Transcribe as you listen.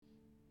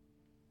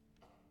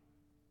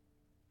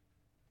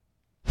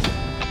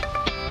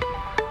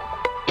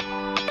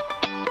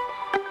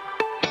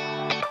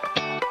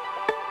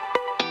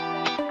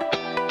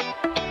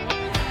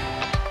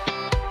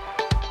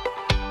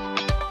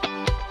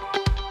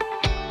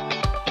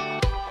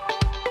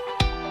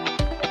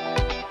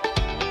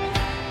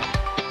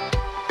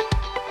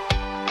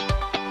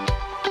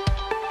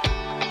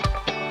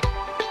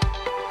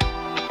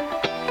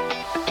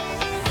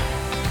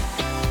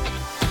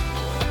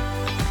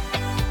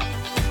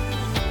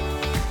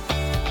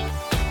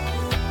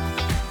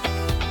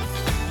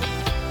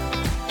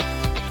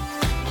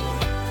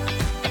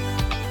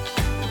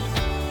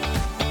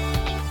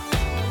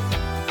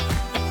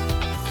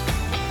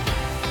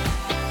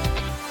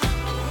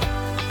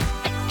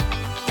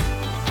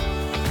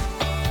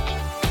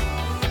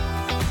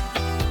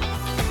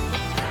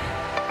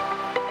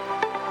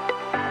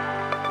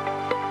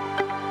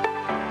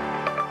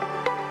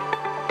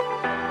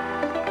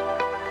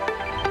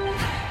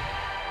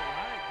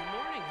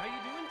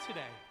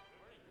today?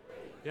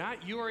 Yeah,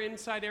 you are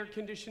inside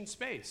air-conditioned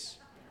space.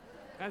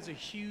 That's a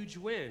huge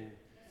win.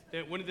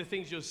 One of the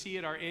things you'll see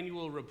at our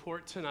annual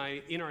report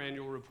tonight, in our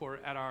annual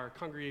report at our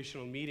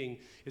congregational meeting,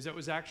 is that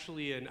was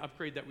actually an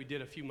upgrade that we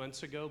did a few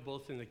months ago,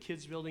 both in the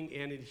kids building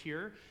and in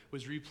here,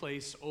 was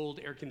replace old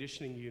air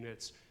conditioning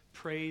units.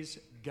 Praise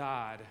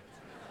God.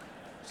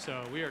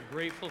 So we are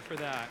grateful for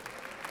that.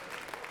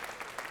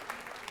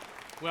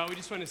 Well, we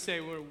just want to say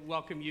we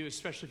welcome you,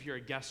 especially if you're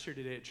a guest here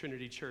today at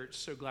Trinity Church.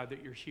 So glad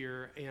that you're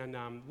here. And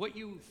what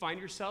you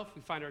find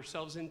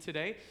ourselves in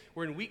today,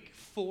 we're in week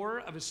 4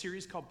 of a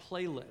series called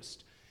Playlist.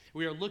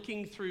 We are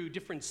looking through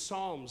different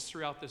Psalms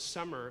throughout the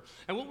summer.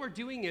 And what we're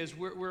doing is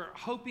we're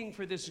hoping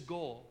for this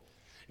goal.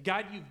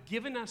 God, you've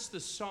given us the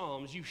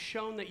Psalms. You've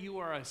shown that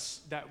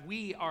that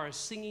we are a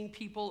singing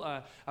people,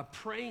 a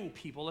praying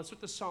people. That's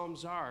what the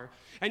Psalms are.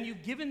 And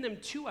you've given them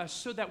to us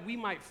so that we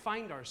might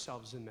find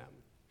ourselves in them.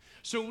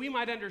 So we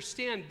might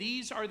understand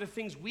these are the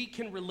things we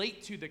can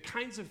relate to, the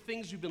kinds of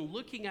things we've been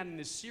looking at in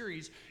this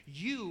series.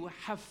 You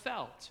have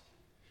felt.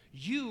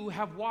 You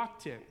have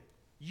walked in.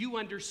 You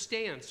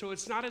understand. So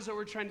it's not as though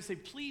we're trying to say,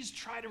 please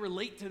try to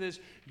relate to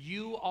this.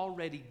 You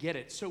already get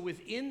it. So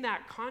within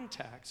that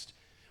context,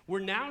 we're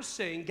now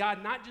saying,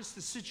 God, not just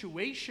the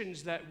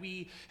situations that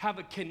we have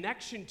a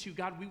connection to,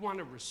 God, we want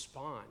to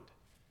respond.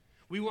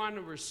 We want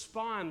to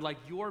respond like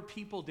your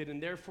people did,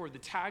 and therefore the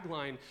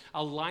tagline,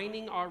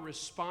 aligning our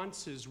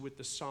responses with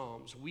the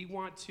Psalms. We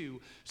want to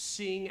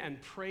sing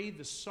and pray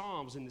the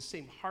Psalms in the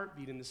same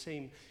heartbeat, in the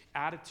same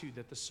attitude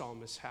that the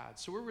psalmist had.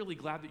 So we're really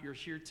glad that you're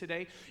here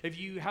today. If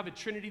you have a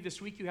Trinity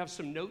this week, you have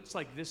some notes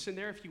like this in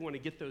there if you want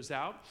to get those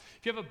out.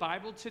 If you have a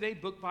Bible today,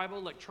 book Bible,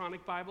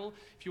 electronic Bible,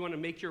 if you want to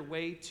make your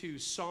way to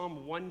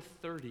Psalm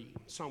 130.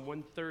 Psalm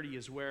 130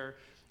 is where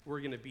we're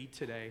going to be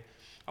today.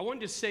 I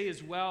wanted to say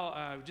as well,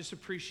 just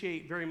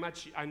appreciate very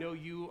much, I know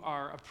you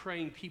are a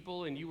praying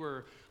people and you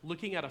were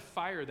looking at a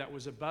fire that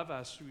was above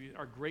us. We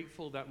are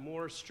grateful that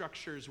more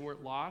structures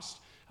weren't lost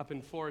up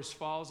in Forest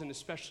Falls, and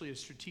especially a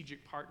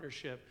strategic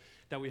partnership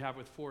that we have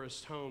with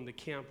Forest Home. The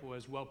camp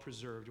was well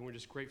preserved, and we're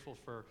just grateful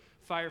for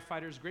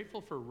firefighters, grateful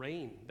for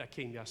rain that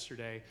came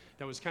yesterday.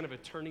 That was kind of a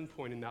turning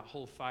point in that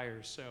whole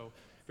fire. So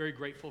very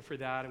grateful for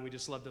that, and we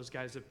just love those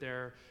guys up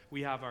there.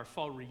 We have our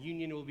fall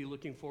reunion we'll be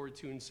looking forward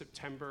to in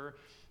September.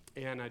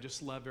 And I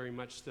just love very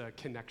much the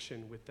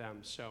connection with them.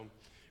 So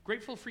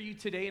grateful for you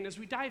today. And as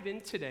we dive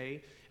in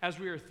today, as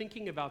we are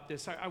thinking about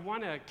this, I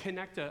want to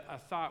connect a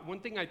thought.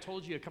 One thing I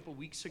told you a couple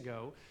weeks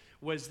ago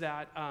was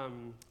that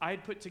I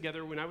had put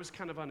together, when I was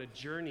kind of on a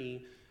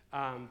journey,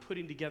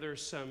 putting together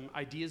some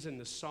ideas in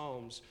the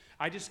Psalms,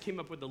 I just came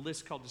up with a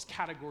list called just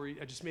category.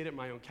 I just made it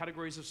my own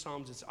categories of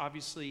Psalms. It's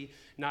obviously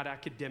not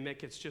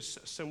academic. It's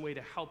just some way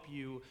to help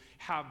you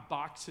have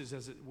boxes,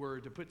 as it were,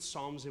 to put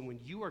Psalms in when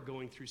you are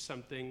going through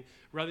something,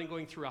 rather than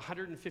going through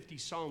 150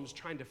 Psalms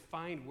trying to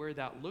find where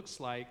that looks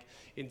like.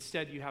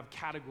 Instead, you have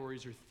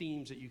categories or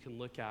themes that you can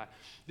look at.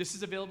 This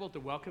is available at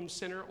the Welcome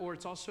Center, or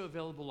it's also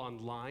available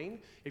online.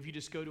 If you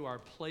just go to our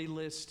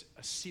playlist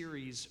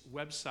series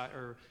website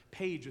or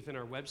page within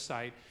our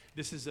website,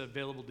 this is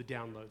available to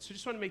download. So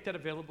just want to make that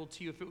available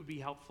to you. If it would be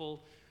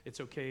helpful, it's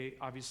okay,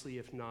 obviously,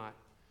 if not.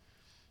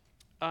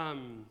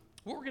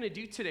 What we're going to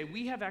do today,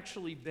 we have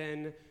actually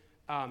been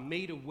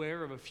made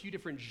aware of a few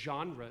different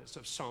genres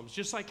of Psalms.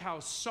 Just like how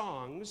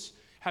songs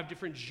have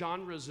different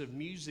genres of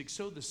music,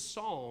 so the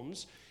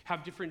Psalms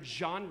have different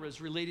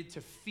genres related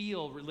to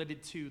feel,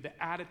 related to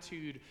the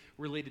attitude,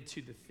 related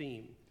to the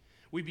theme.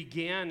 We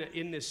began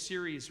in this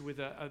series with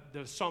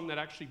the psalm that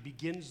actually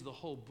begins the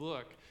whole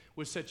book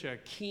with such a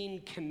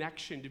keen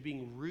connection to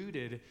being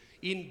rooted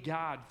in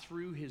God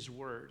through His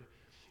Word.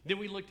 Then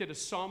we looked at a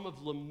psalm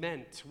of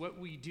lament, what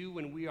we do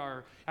when we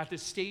are at the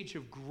stage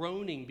of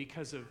groaning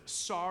because of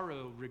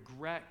sorrow,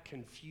 regret,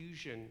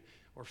 confusion,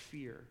 or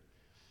fear.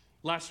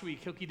 Last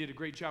week, Hilke did a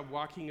great job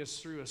walking us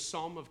through a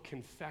psalm of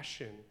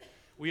confession.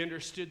 We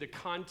understood the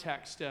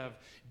context of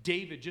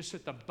David just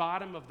at the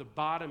bottom of the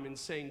bottom and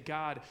saying,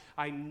 God,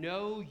 I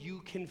know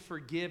you can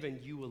forgive and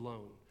you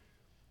alone.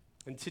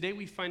 And today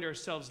we find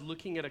ourselves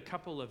looking at a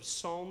couple of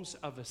Psalms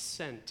of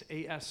Ascent,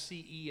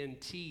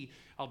 A-S-C-E-N-T.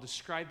 I'll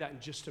describe that in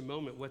just a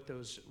moment, what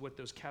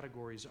those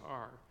categories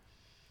are.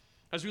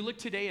 As we look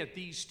today at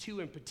these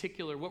two in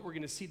particular, what we're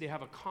going to see, they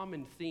have a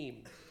common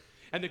theme.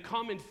 And the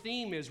common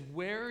theme is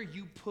where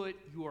you put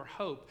your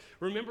hope.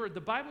 Remember, the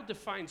Bible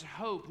defines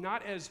hope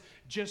not as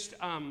just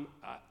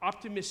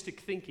optimistic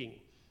thinking.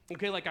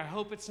 Okay, like I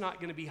hope it's not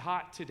going to be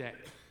hot today.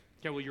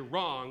 Okay, well, you're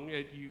wrong.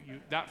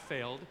 That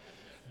failed.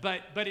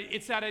 But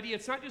it's that idea.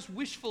 It's not just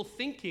wishful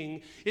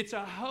thinking. It's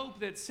a hope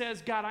that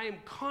says, God, I am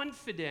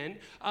confident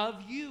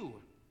of you.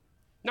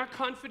 Not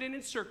confident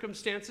in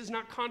circumstances,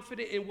 not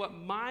confident in what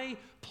my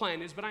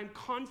plan is, but I'm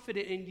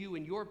confident in you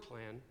and your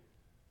plan.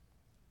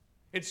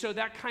 And so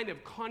that kind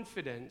of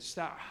confidence,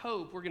 that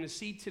hope, we're going to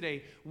see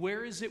today,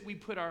 where is it we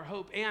put our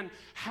hope, and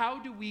how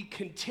do we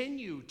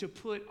continue to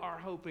put our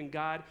hope in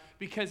God,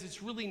 because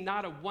it's really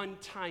not a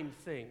one-time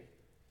thing.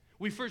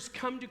 We first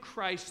come to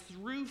Christ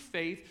through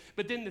faith,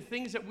 but then the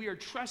things that we are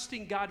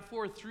trusting God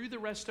for through the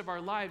rest of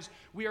our lives,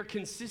 we are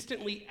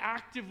consistently,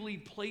 actively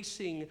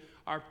placing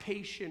our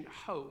patient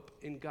hope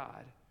in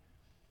God.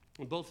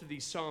 And both of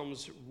these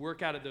Psalms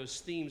work out of those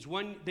themes.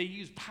 One, they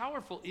use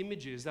powerful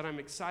images that I'm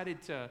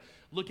excited to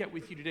look at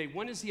with you today.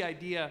 One is the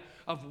idea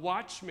of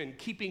watchmen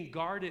keeping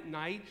guard at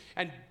night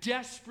and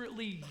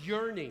desperately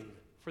yearning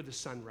for the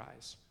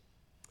sunrise,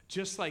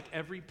 just like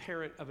every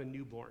parent of a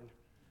newborn.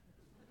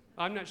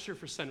 I'm not sure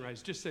for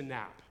sunrise, just a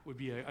nap would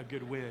be a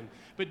good win.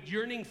 But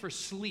yearning for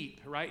sleep,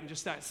 right? And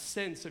just that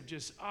sense of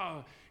just,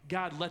 oh,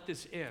 God, let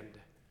this end.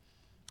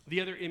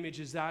 The other image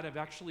is that of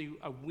actually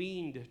a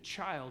weaned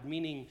child,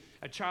 meaning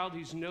a child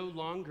who's no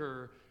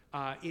longer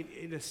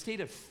in a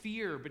state of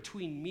fear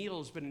between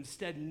meals, but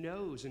instead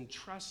knows and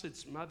trusts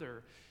its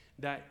mother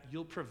that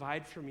you'll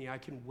provide for me. I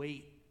can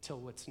wait till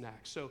what's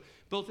next. So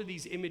both of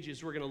these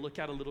images we're going to look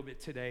at a little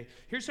bit today.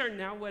 Here's our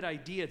now what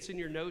idea. It's in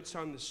your notes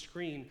on the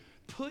screen.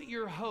 Put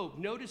your hope.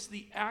 Notice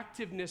the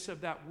activeness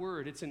of that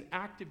word. It's an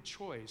active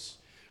choice.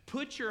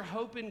 Put your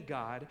hope in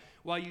God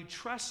while you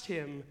trust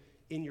him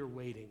in your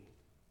waiting.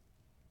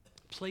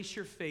 Place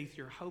your faith,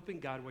 your hope in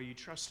God while you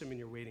trust him in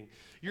your waiting.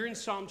 You're in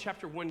Psalm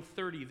chapter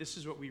 130. This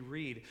is what we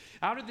read.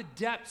 Out of the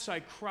depths I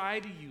cry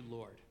to you,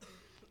 Lord.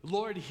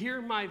 Lord,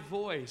 hear my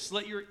voice.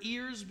 Let your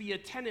ears be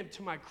attentive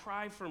to my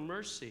cry for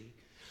mercy.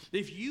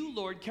 If you,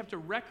 Lord, kept a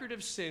record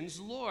of sins,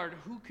 Lord,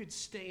 who could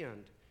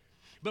stand?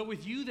 But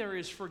with you there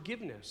is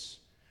forgiveness,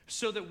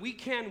 so that we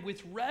can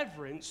with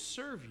reverence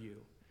serve you.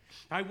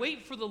 I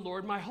wait for the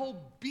Lord, my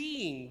whole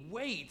being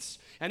waits,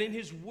 and in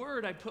his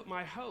word I put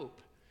my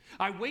hope.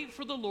 I wait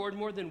for the Lord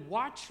more than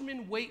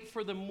watchmen wait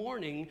for the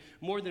morning,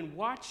 more than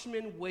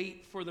watchmen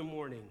wait for the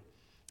morning.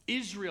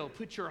 Israel,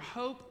 put your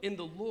hope in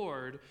the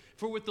Lord,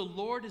 for with the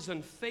Lord is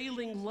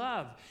unfailing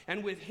love,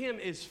 and with him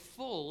is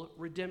full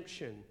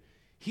redemption.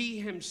 He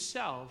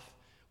himself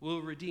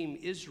will redeem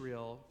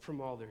Israel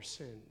from all their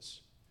sins.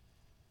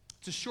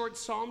 It's a short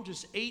psalm,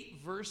 just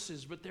 8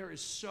 verses, but there is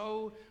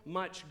so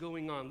much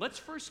going on. Let's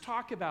first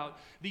talk about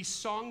these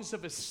songs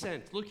of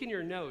ascent. Look in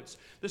your notes.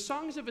 The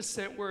songs of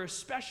ascent were a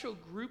special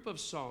group of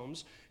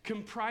psalms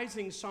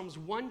comprising Psalms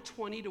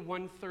 120 to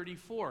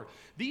 134.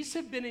 These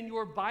have been in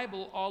your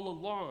Bible all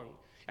along.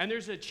 And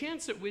there's a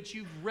chance at which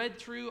you've read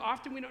through.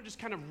 Often we don't just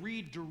kind of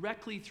read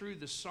directly through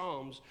the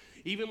Psalms.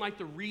 Even like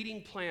the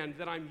reading plan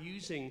that I'm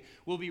using,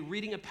 we'll be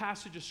reading a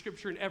passage of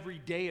Scripture, and every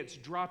day it's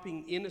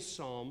dropping in a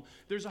psalm.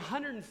 There's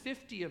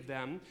 150 of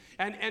them.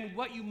 And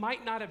what you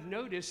might not have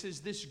noticed is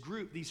this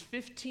group, these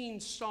 15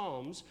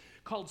 psalms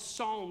called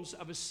Psalms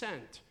of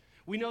Ascent.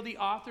 We know the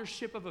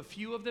authorship of a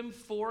few of them.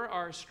 4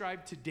 are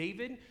ascribed to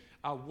David,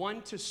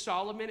 1 to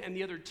Solomon, and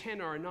the other 10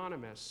 are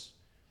anonymous.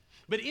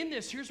 But in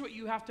this, here's what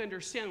you have to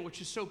understand,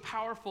 which is so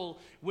powerful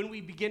when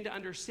we begin to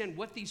understand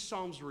what these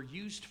psalms were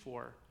used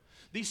for.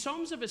 These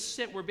Psalms of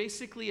Ascent were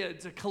basically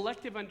it's a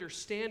collective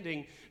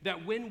understanding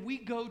that when we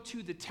go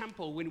to the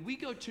temple, when we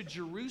go to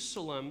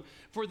Jerusalem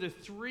for the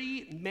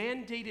 3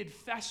 mandated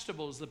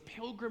festivals, the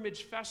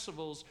pilgrimage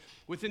festivals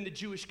within the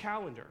Jewish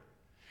calendar,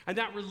 and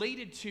that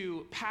related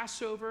to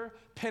Passover,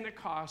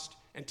 Pentecost,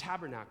 and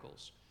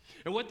Tabernacles.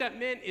 And what that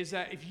meant is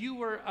that if you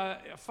were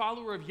a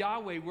follower of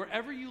Yahweh,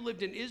 wherever you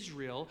lived in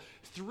Israel,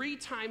 3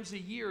 times a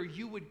year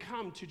you would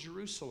come to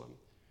Jerusalem.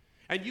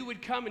 And you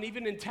would come, and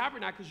even in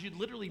Tabernacles, you'd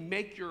literally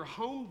make your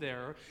home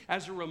there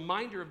as a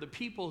reminder of the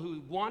people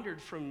who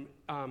wandered from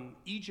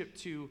Egypt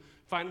to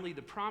finally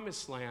the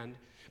Promised Land.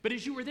 But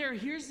as you were there,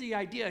 here's the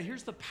idea,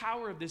 here's the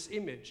power of this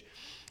image.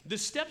 The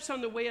steps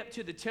on the way up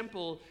to the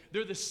temple,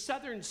 they're the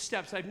southern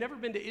steps. I've never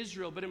been to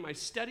Israel, but in my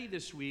study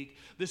this week,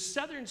 the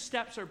southern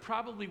steps are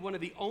probably one of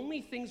the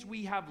only things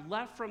we have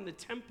left from the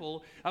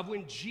temple of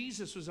when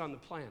Jesus was on the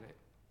planet.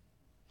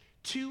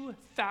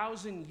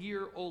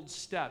 2,000-year-old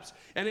steps.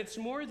 And it's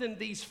more than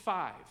these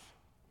 5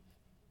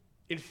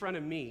 in front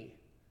of me.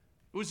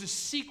 It was a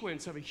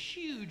sequence of a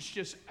huge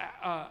just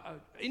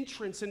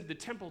entrance into the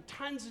temple,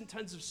 tons and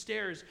tons of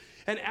stairs.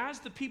 And as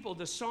the people,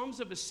 the Psalms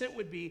of Ascent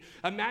would be,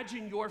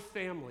 imagine your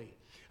family.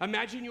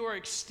 Imagine your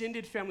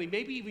extended family,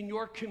 maybe even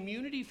your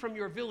community from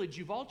your village.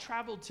 You've all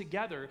traveled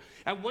together.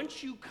 And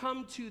once you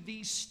come to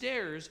these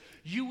stairs,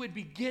 you would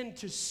begin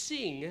to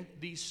sing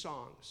these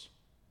songs.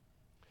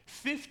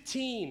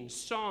 15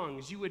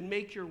 songs you would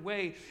make your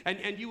way,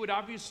 and you would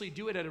obviously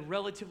do it at a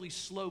relatively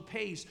slow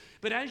pace.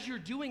 But as you're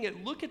doing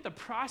it, look at the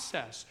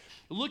process.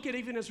 Look at,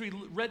 even as we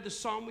read the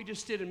psalm we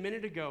just did a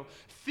minute ago,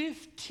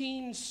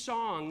 15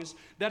 songs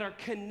that are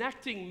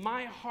connecting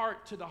my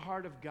heart to the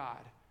heart of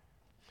God.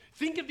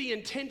 Think of the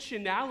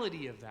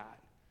intentionality of that.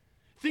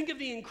 Think of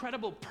the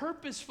incredible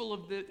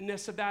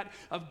purposefulness of that,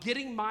 of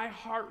getting my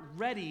heart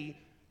ready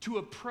to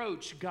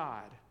approach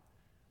God.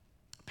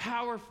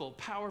 Powerful,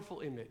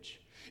 powerful image.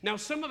 Now,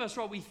 some of us,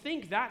 while we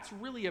think that's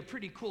really a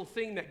pretty cool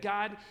thing, that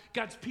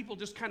God's people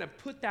just kind of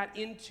put that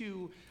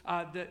into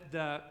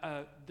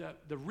the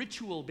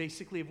ritual,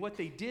 basically, of what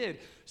they did,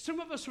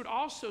 some of us would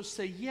also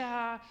say,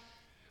 yeah,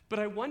 but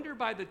I wonder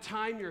by the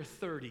time you're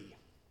 30,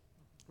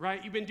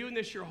 right? You've been doing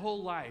this your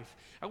whole life.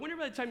 I wonder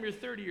by the time you're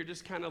 30, you're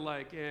just kind of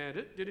like,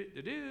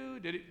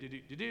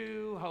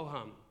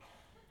 ho-hum.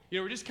 You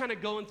know, we're just kind of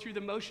going through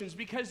the motions,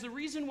 because the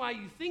reason why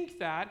you think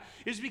that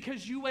is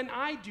because you and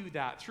I do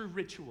that through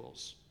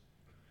rituals.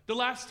 The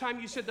last time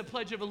you said the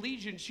Pledge of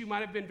Allegiance, you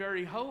might have been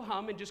very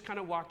ho-hum and just kind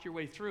of walked your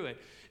way through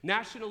it.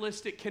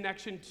 Nationalistic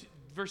connection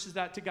versus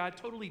that to God,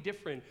 totally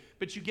different,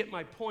 but you get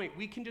my point.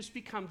 We can just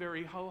become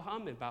very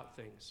ho-hum about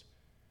things.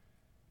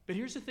 But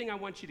here's the thing I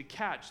want you to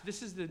catch.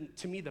 This is,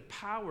 to me, the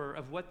power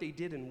of what they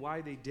did and why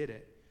they did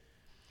it.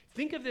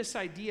 Think of this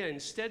idea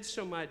instead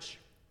so much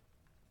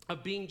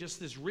of being just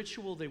this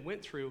ritual they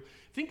went through.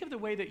 Think of the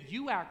way that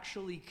you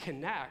actually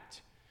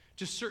connect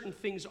to certain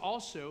things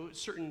also,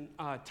 certain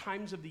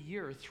times of the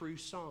year through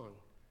song.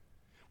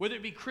 Whether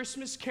it be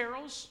Christmas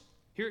carols,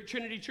 here at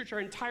Trinity Church, our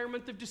entire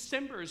month of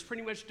December is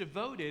pretty much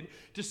devoted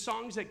to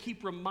songs that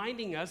keep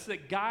reminding us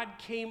that God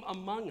came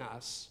among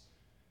us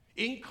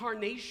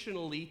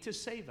incarnationally to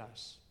save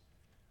us.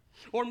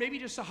 Or maybe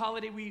just a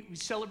holiday, we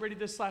celebrated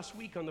this last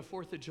week on the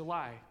 4th of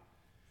July.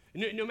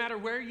 No matter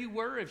where you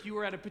were, if you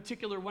were at a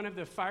particular one of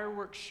the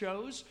fireworks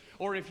shows,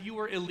 or if you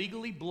were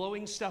illegally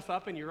blowing stuff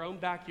up in your own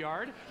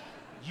backyard,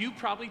 you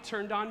probably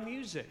turned on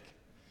music.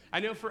 I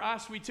know for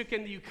us, we took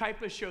in the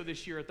Ukaipa show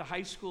this year at the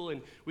high school,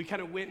 and we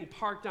kind of went and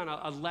parked on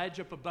a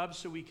ledge up above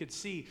so we could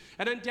see.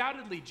 And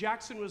undoubtedly,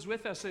 Jackson was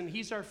with us, and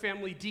he's our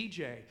family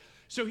DJ.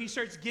 So he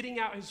starts getting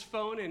out his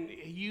phone, and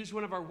he used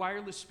one of our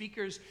wireless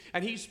speakers,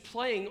 and he's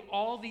playing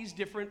all these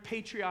different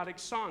patriotic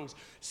songs.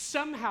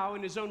 Somehow,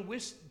 in his own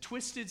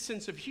twisted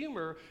sense of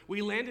humor,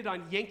 we landed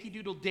on Yankee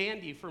Doodle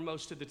Dandy for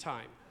most of the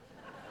time.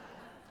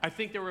 I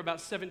think there were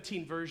about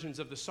 17 versions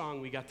of the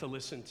song we got to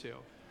listen to.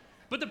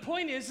 But the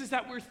point is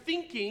that we're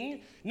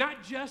thinking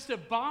not just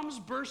of bombs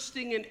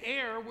bursting in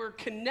air, we're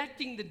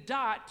connecting the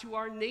dot to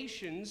our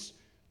nation's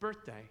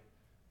birthday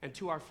and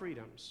to our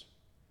freedoms.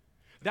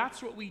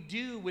 That's what we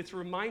do with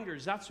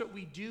reminders. That's what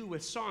we do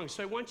with songs.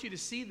 So I want you to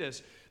see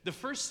this. The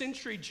first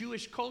century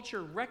Jewish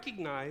culture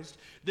recognized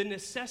the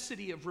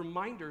necessity of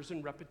reminders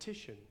and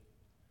repetition.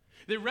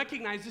 They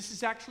recognized this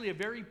is actually a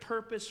very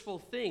purposeful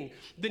thing.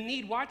 The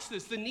need, watch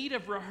this, the need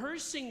of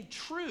rehearsing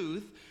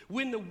truth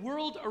when the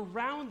world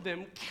around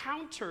them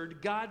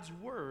countered God's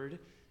word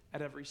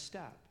at every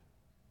step.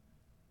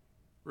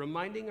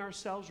 Reminding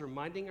ourselves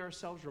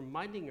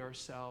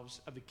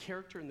of the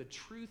character and the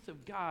truth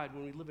of God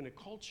when we live in a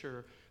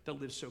culture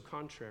that lives so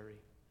contrary.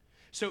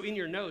 So in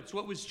your notes,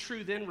 what was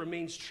true then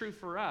remains true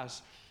for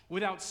us.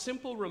 Without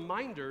simple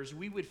reminders,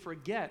 we would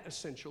forget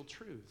essential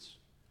truths.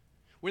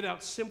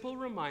 Without simple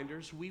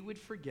reminders, we would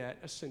forget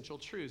essential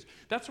truths.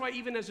 That's why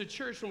even as a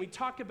church, when we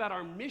talk about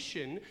our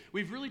mission,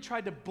 we've really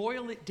tried to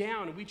boil it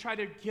down, and we try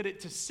to get it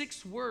to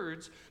 6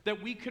 words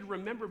that we could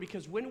remember,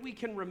 because when we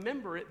can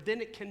remember it,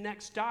 then it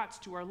connects dots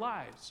to our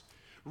lives.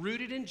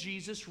 Rooted in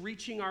Jesus,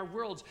 reaching our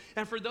worlds.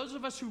 And for those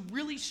of us who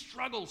really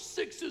struggle,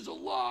 6 is a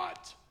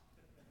lot.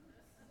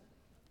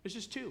 It's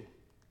just 2.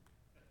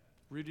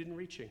 Rooted in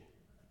reaching.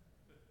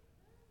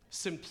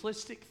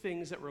 Simplistic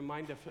things that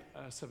remind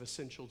us of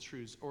essential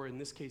truths, or in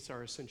this case,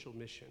 our essential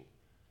mission.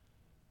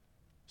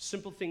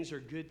 Simple things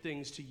are good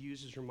things to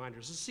use as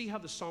reminders. Let's see how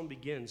the psalm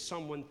begins.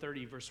 Psalm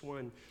 130, verse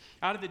 1.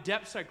 Out of the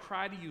depths I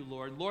cry to you,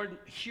 Lord. Lord,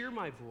 hear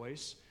my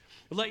voice.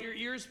 Let your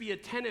ears be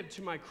attentive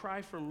to my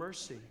cry for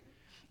mercy.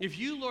 If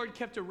you, Lord,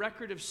 kept a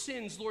record of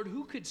sins, Lord,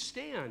 who could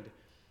stand?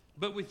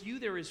 But with you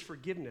there is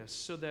forgiveness,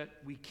 so that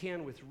we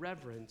can with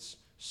reverence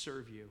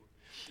serve you.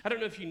 I don't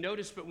know if you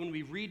noticed, but when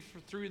we read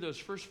through those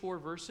first 4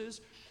 verses,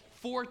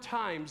 4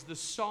 times the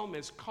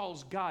psalmist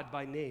calls God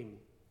by name.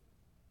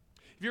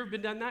 Have you ever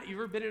done that? You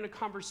ever been in a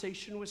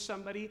conversation with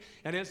somebody,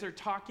 and as they're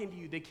talking to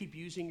you, they keep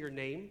using your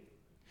name?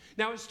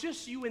 Now, it's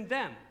just you and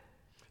them.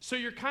 So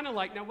you're kind of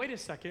like, now, wait a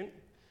second.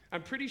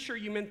 I'm pretty sure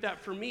you meant that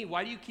for me.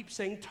 Why do you keep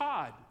saying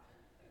Todd?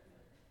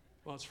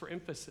 Well, it's for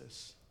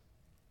emphasis,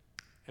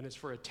 and it's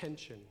for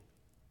attention.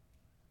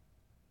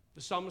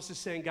 The psalmist is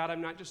saying, God,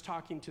 I'm not just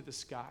talking to the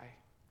sky.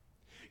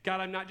 God,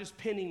 I'm not just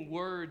penning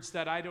words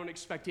that I don't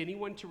expect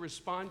anyone to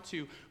respond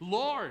to.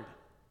 Lord,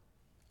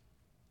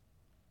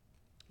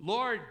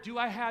 do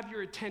I have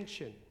your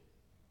attention?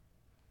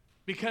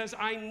 Because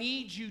I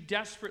need you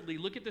desperately.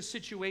 Look at the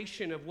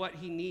situation of what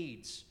he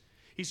needs.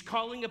 He's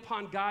calling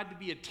upon God to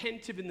be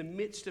attentive in the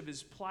midst of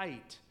his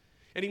plight.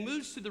 And he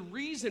moves to the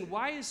reason,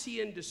 why is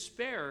he in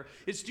despair?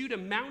 It's due to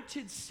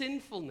mounted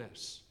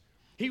sinfulness.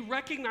 He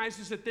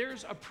recognizes that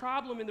there's a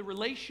problem in the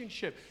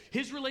relationship.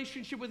 His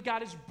relationship with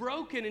God is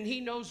broken, and he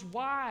knows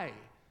why.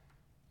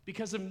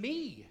 Because of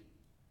me.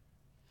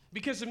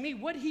 Because of me.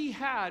 What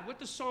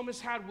the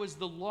psalmist had was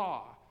the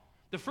law.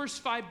 The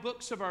first 5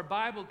 books of our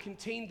Bible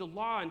contain the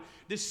law and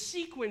the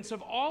sequence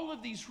of all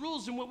of these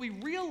rules. And what we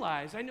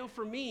realize, I know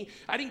for me,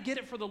 I didn't get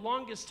it for the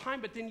longest time,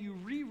 but then you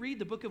reread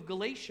the book of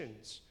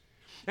Galatians.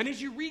 And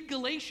as you read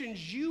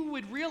Galatians, you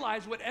would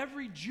realize what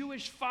every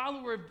Jewish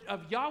follower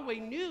of Yahweh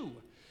knew.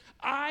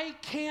 I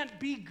can't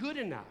be good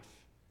enough.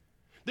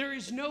 There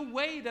is no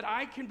way that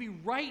I can be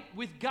right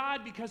with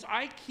God because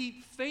I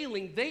keep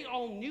failing. They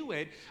all knew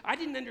it. I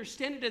didn't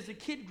understand it as a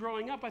kid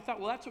growing up. I thought,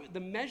 well, that's what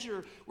the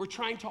measure we're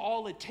trying to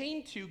all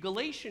attain to.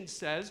 Galatians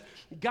says,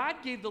 God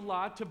gave the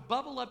law to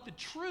bubble up the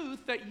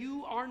truth that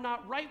you are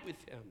not right with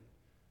him.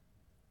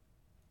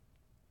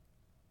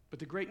 But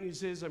the great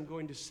news is I'm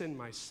going to send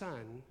my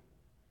son,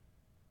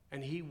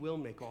 and he will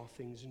make all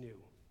things new.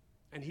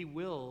 And he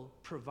will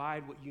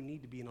provide what you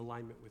need to be in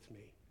alignment with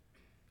me.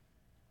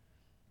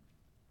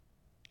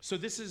 So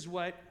this is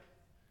what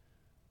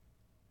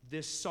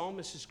this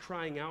psalmist is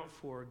crying out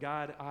for.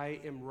 God, I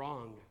am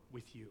wrong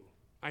with you.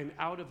 I'm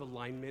out of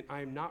alignment.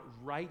 I am not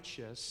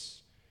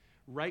righteous.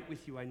 Right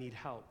with you, I need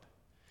help.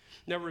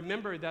 Now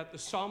remember that the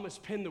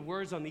psalmist penned the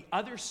words on the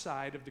other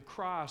side of the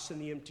cross and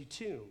the empty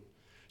tomb.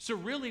 So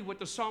really what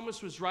the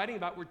psalmist was writing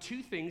about were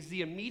two things: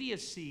 the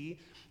immediacy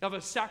of a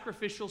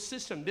sacrificial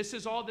system. This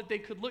is all that they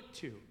could look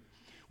to.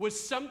 Was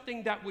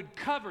something that would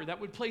cover, that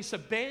would place a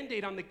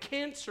Band-Aid on the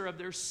cancer of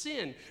their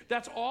sin.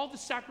 That's all the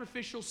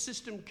sacrificial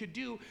system could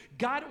do.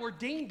 God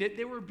ordained it.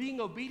 They were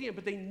being obedient,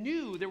 but they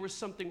knew there was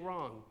something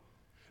wrong.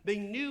 They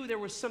knew there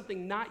was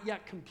something not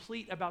yet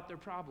complete about their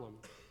problem.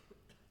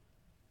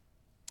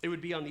 It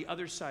would be on the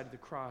other side of the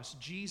cross.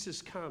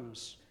 Jesus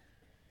comes.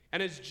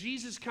 And as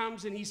Jesus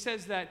comes and he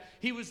says that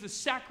he was the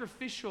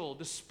sacrificial,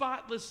 the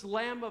spotless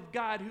Lamb of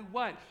God who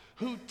what?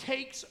 Who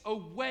takes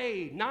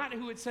away, not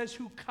who it says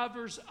who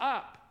covers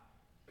up,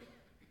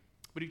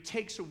 but who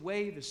takes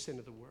away the sin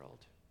of the world,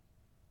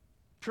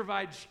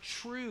 provides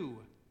true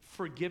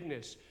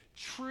forgiveness,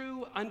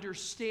 true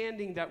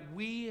understanding that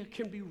we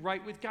can be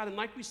right with God. And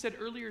like we said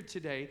earlier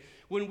today,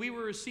 when we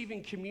were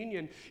receiving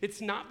communion, it's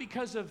not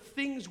because of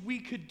things we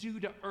could do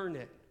to earn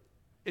it.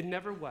 It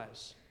never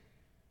was.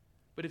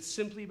 But it's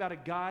simply about a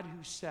God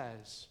who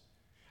says,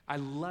 I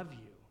love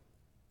you.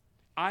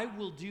 I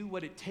will do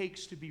what it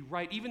takes to be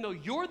right. Even though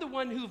you're the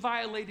one who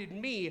violated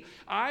me,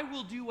 I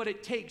will do what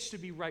it takes to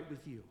be right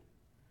with you.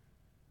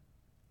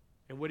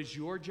 And what is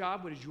your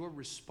job? What is your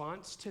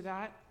response to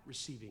that?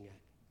 Receiving it,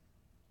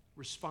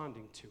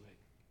 responding to it.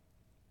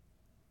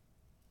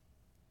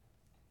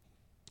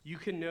 You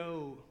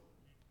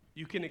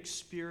can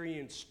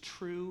experience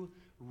true,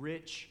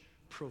 rich,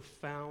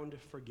 profound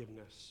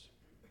forgiveness.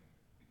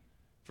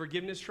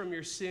 Forgiveness from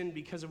your sin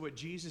because of what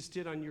Jesus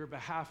did on your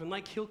behalf. And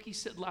like Hilke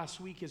said last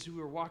week as we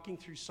were walking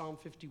through Psalm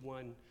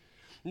 51,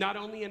 not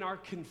only in our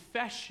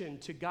confession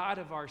to God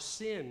of our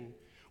sin,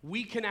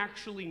 we can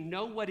actually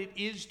know what it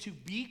is to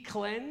be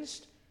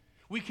cleansed.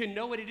 We can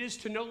know what it is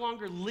to no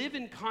longer live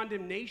in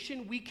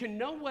condemnation. We can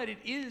know what it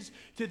is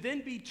to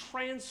then be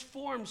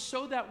transformed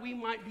so that we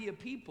might be a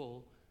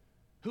people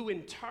who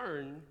in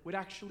turn would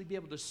actually be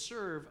able to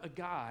serve a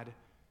God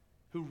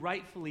who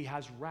rightfully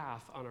has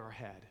wrath on our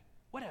head.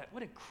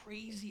 What a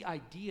crazy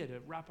idea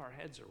to wrap our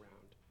heads around.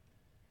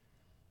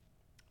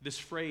 This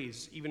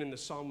phrase, even in the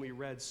psalm we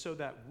read, so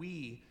that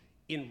we,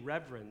 in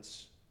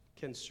reverence,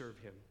 can serve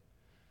him.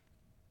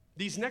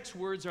 These next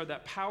words are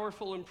that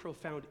powerful and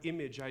profound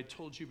image I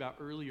told you about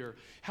earlier,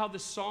 how the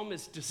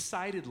psalmist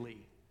decidedly,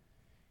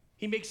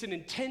 he makes an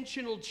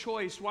intentional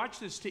choice, watch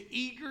this, to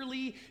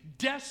eagerly,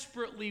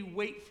 desperately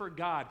wait for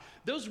God.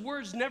 Those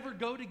words never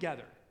go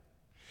together.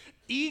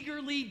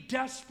 Eagerly,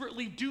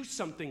 desperately do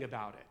something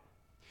about it.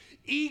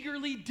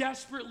 Eagerly,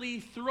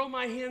 desperately throw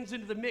my hands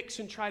into the mix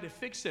and try to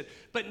fix it,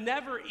 but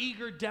never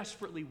eager,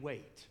 desperately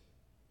wait.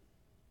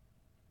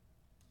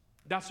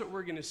 That's what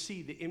we're going to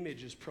see. The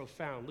image is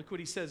profound. Look what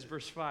he says,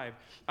 verse 5.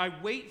 I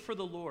wait for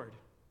the Lord.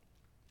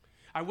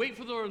 I wait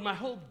for the Lord. My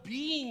whole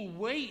being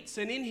waits,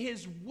 and in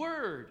his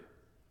word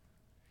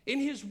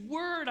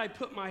I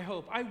put my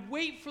hope. I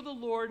wait for the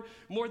Lord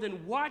more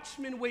than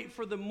watchmen wait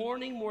for the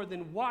morning, more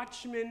than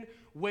watchmen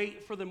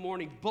wait for the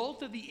morning.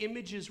 Both of the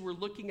images we're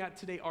looking at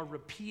today are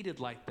repeated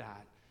like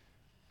that.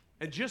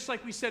 And just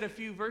like we said a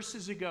few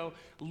verses ago,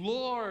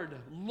 Lord,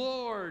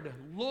 Lord,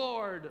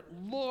 Lord,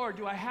 Lord,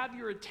 do I have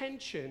your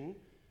attention?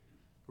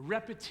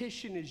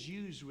 Repetition is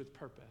used with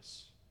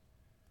purpose.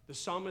 The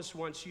psalmist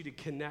wants you to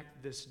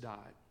connect this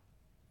dot.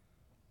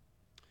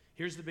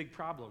 Here's the big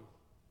problem.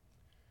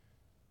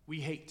 We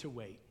hate to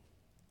wait.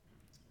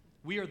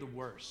 We are the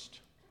worst.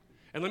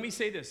 And let me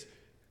say this,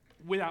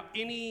 without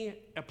any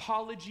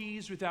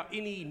apologies, without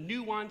any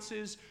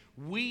nuances,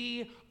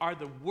 we are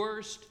the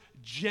worst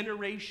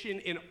generation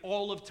in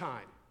all of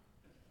time.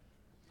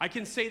 I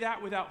can say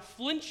that without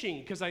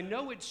flinching because I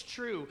know it's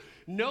true.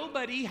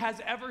 Nobody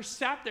has ever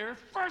sat there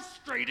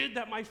frustrated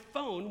that my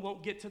phone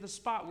won't get to the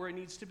spot where it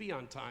needs to be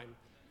on time.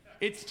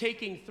 It's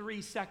taking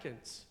 3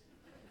 seconds.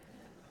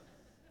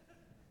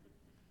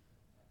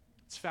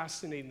 It's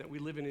fascinating that we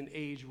live in an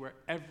age where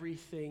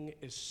everything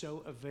is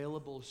so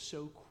available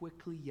so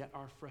quickly, yet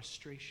our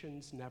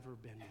frustrations never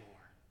been more.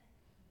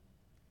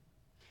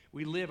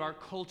 We live our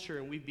culture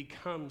and we've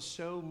become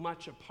so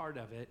much a part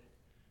of it.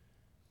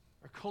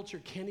 Our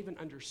culture can't even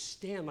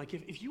understand. Like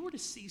if you were to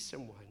see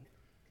someone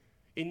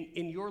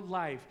in your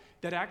life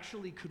that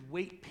actually could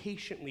wait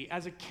patiently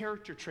as a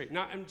character trait?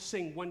 Not, I'm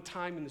saying one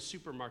time in the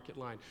supermarket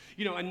line,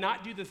 and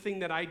not do the thing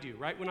that I do,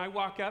 right? When I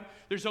walk up,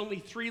 there's only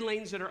 3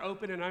 lanes that are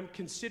open, and I'm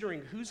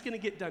considering who's going to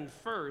get done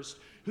first,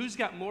 who's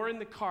got more in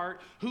the cart,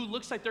 who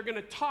looks like they're going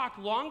to talk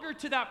longer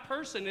to that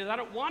person, and I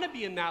don't want to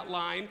be in that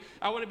line.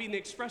 I want to be in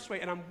the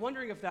expressway, and I'm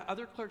wondering if that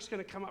other clerk's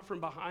going to come up from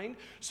behind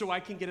so I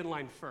can get in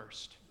line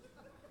first.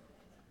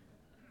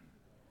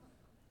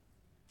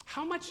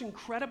 How much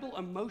incredible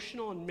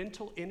emotional and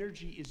mental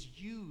energy is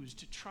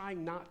used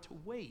trying not to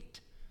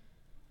wait?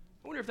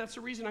 I wonder if that's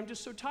the reason I'm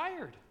just so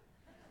tired.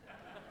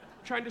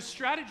 Trying to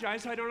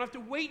strategize so I don't have to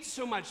wait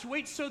so much.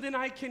 Wait so then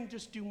I can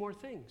just do more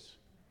things.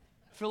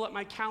 Fill up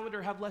my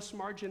calendar, have less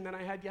margin than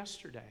I had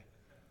yesterday.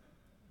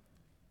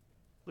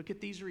 Look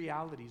at these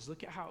realities.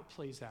 Look at how it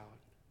plays out.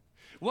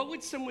 What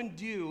would someone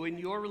do in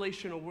your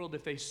relational world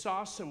if they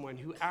saw someone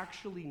who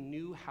actually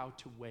knew how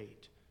to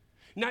wait?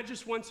 Not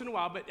just once in a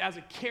while, but as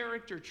a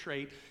character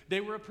trait, they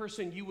were a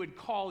person you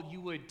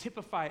would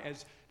typify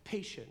as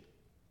patient.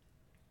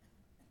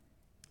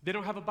 They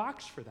don't have a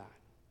box for that.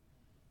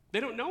 They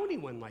don't know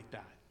anyone like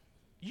that.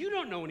 You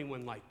don't know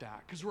anyone like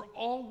that because we're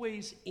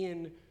always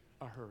in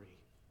a hurry.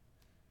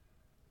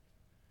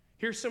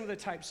 Here's some of the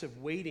types of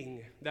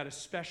waiting that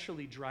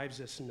especially drives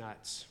us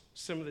nuts.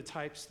 Some of the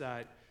types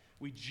that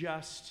we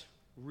just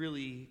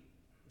really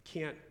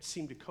can't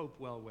seem to cope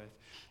well with.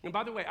 And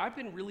by the way, I've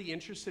been really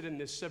interested in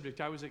this subject.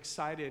 I was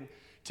excited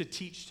to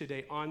teach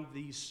today on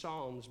these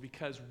Psalms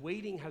because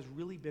waiting has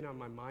really been on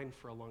my mind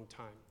for a long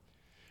time.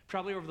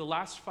 Probably over the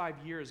last 5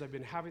 years, I've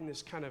been having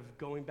this kind of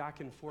going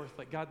back and forth,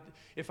 like, God,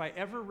 if I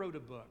ever wrote a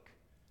book,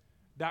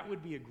 that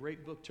would be a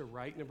great book to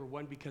write, number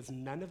one, because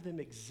none of them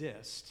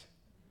exist.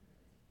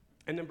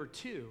 And number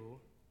two,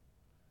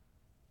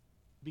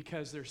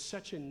 because there's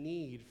such a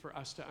need for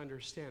us to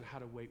understand how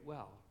to wait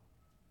well.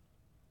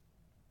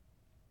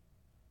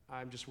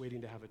 I'm just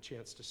waiting to have a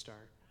chance to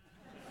start.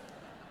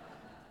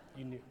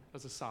 You knew, that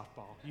was a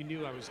softball. You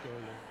knew I was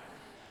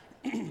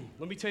going there.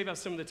 Let me tell you about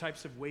some of the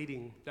types of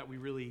waiting that we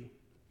really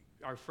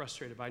are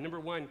frustrated by. Number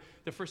one,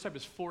 the first type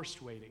is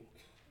forced waiting.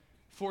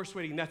 Forced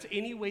waiting, that's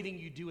any waiting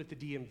you do at the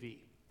DMV.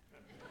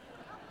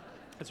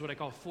 That's what I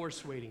call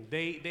forced waiting.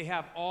 They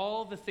have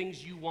all the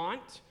things you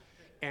want,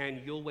 and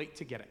you'll wait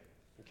to get it,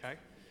 okay?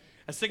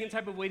 A second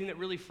type of waiting that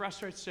really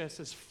frustrates us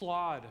is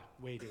flawed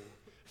waiting.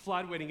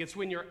 Flawed waiting, it's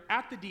when you're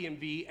at the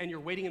DMV and you're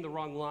waiting in the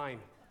wrong line.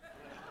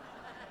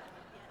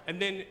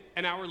 And then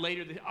an hour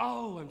later,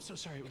 oh, I'm so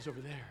sorry, it was over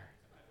there.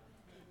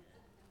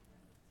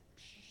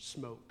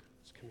 Smoke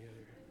is coming out of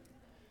here.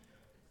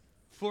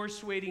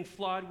 Forced waiting,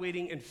 flawed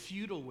waiting, and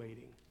futile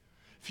waiting.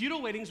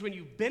 Futile waiting is when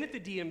you've been at the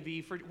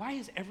DMV for, why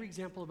is every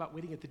example about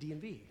waiting at the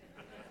DMV?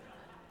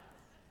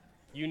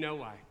 You know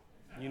why.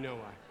 You know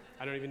why.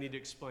 I don't even need to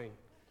explain.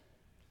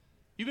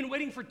 You've been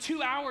waiting for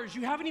 2 hours.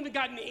 You haven't even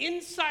gotten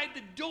inside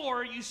the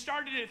door. You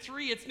started at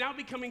 3. It's now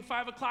becoming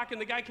 5 o'clock, and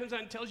the guy comes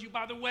out and tells you,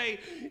 by the way,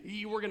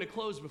 you were going to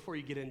close before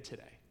you get in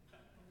today.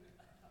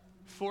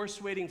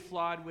 Forced waiting,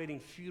 flawed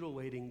waiting, futile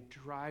waiting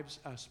drives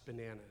us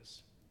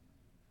bananas.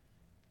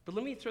 But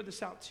let me throw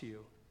this out to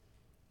you.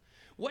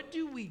 What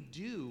do we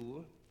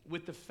do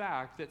with the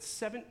fact that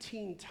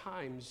 17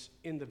 times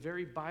in the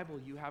very Bible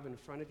you have in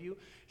front of you,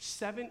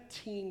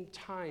 17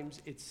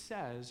 times it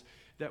says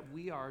that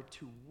we are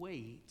to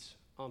wait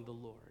on the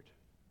Lord?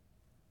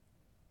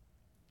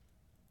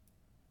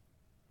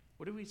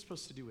 What are we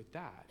supposed to do with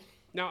that?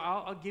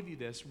 Now, I'll give you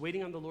this.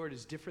 Waiting on the Lord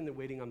is different than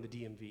waiting on the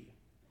DMV.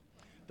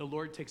 The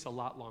Lord takes a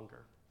lot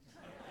longer.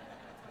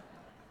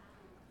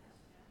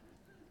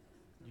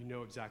 You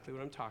know exactly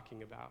what I'm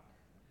talking about.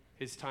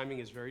 His timing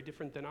is very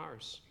different than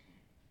ours.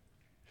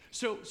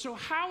 So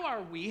how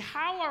are we?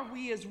 How are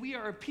we as we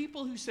are a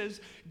people who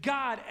says,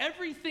 God,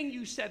 everything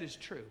you said is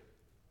true.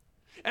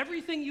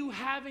 Everything you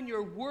have in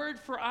your word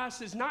for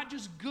us is not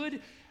just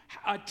good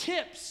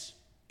tips.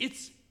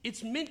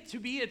 It's meant to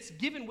be, it's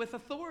given with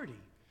authority.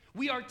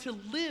 We are to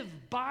live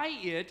by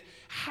it.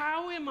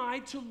 How am I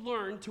to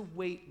learn to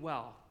wait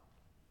well?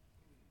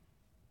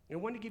 And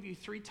I want to give you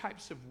 3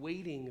 types of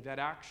waiting that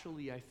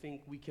actually I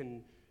think we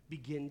can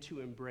begin to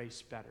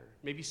embrace better.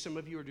 Maybe some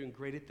of you are doing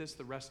great at this.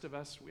 The rest of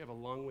us, we have a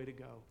long way to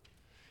go.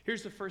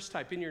 Here's the first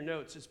type in your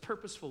notes. It's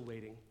purposeful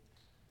waiting.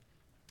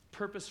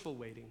 Purposeful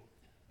waiting.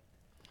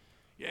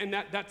 And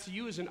that's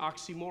you as an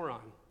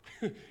oxymoron.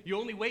 You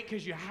only wait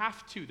because you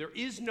have to. There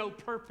is no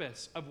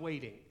purpose of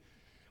waiting.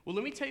 Well,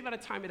 let me tell you about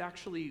a time it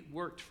actually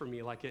worked for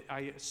me.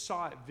 I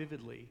saw it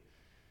vividly.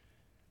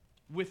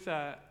 With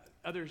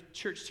other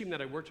church team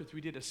that I worked with,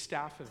 we did a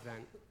staff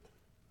event.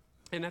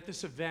 And at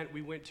this event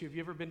we went to, have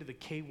you ever been to the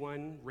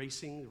K1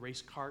 racing, the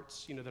race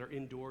carts, that are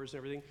indoors and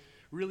everything?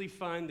 Really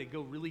fun. They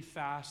go really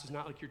fast. It's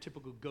not like your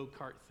typical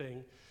go-kart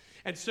thing.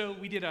 And so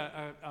we did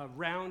a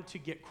round to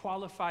get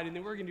qualified, and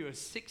then we were going to do a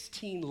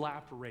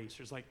 16-lap race.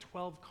 There's like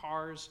 12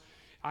 cars,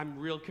 I'm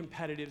real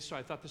competitive, so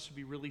I thought this would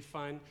be really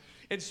fun.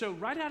 And so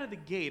right out of the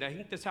gate, I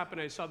think this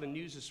happened, I saw the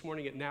news this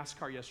morning at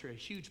NASCAR yesterday, a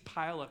huge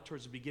pile up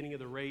towards the beginning of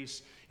the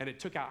race, and it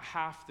took out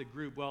half the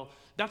group. Well,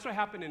 that's what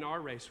happened in our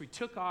race. We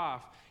took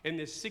off in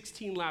this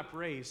 16-lap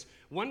race.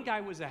 One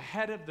guy was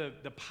ahead of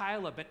the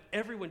pile up, but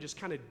everyone just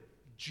kind of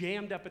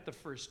jammed up at the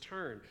first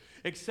turn,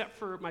 except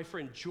for my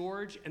friend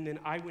George, and then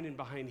I went in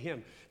behind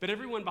him. But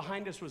everyone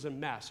behind us was a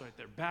mess, right?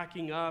 They're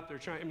backing up, they're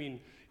trying, I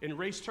mean, in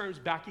race terms,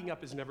 backing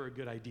up is never a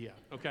good idea,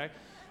 okay?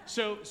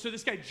 So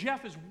this guy,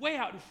 Jeff, is way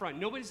out in front.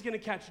 Nobody's gonna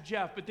catch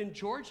Jeff, but then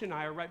George and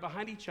I are right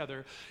behind each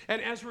other.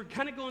 And as we're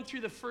kind of going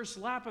through the first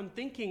lap, I'm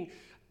thinking,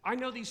 I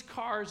know these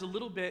cars a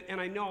little bit, and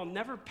I know I'll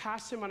never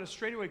pass him on a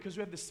straightaway because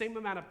we have the same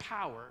amount of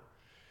power.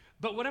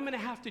 But what I'm gonna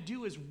have to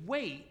do is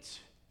wait,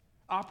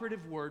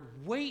 operative word,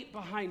 wait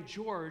behind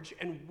George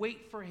and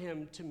wait for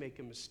him to make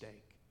a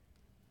mistake.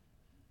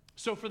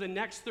 So for the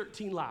next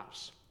 13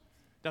 laps,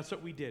 that's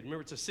what we did.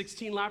 Remember, it's a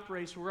 16-lap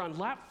race. We're on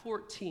lap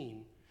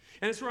 14.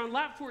 And as we're on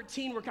lap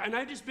 14, and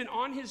I've just been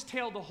on his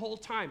tail the whole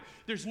time.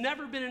 There's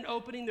never been an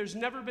opening. There's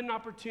never been an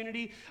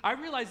opportunity. I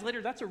realized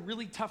later that's a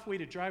really tough way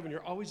to drive when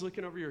you're always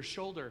looking over your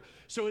shoulder.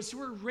 So as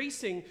we're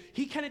racing,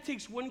 he kind of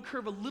takes one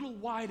curve a little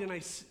wide, and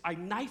I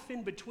knife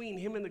in between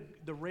him and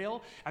the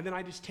rail, and then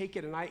I just take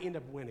it, and I end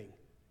up winning.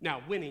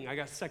 Now, winning, I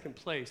got second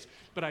place,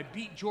 but I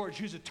beat George,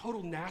 who's a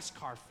total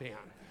NASCAR fan.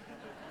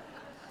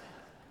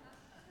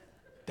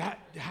 That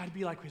had to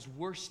be like his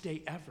worst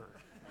day ever,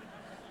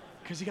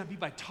 because he got beat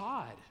by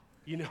Todd.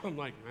 You know, I'm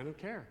like, I don't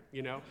care,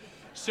 you know?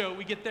 So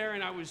we get there,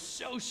 and I was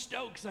so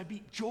stoked because I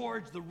beat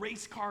George, the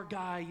race car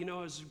guy, you know,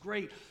 it was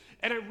great.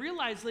 And I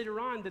realized later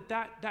on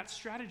that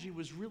strategy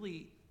was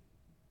really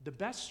the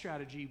best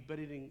strategy, but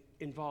it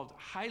involved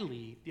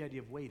highly the idea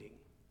of waiting.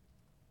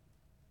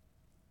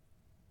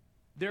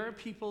 There are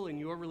people in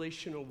your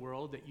relational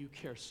world that you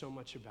care so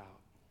much about.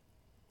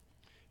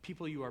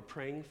 People you are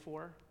praying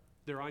for.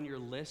 They're on your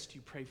list.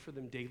 You pray for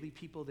them daily.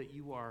 People that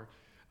you are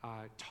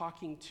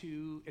talking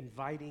to,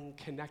 inviting,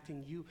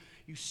 connecting.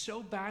 You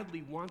so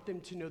badly want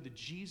them to know the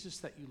Jesus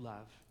that you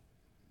love.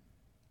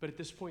 But at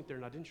this point, they're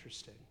not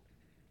interested.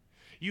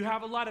 You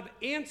have a lot of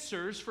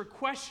answers for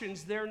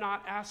questions they're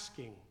not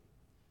asking.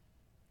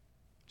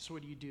 So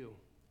what do?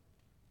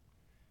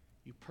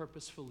 You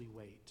purposefully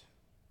wait.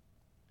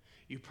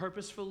 You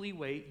purposefully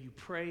wait, you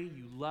pray,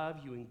 you love,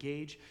 you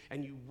engage,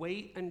 and you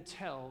wait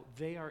until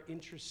they are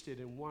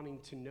interested in wanting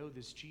to know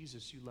this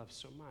Jesus you love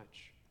so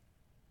much.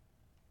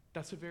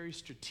 That's a very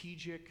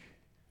strategic,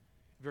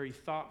 very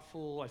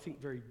thoughtful, I think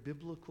very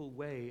biblical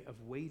way of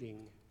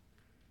waiting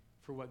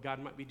for what God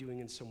might be doing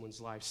in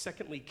someone's life.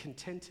 Secondly,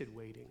 contented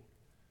waiting.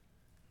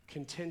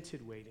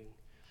 Contented waiting.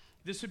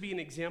 This would be an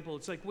example.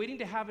 It's like waiting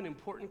to have an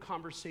important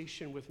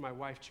conversation with my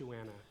wife,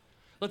 Joanna.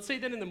 Let's say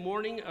that in the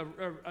morning,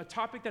 a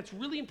topic that's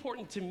really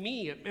important to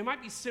me, it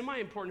might be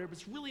semi-important, but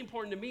it's really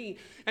important to me,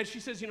 and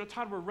she says, you know,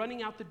 Todd, we're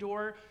running out the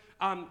door.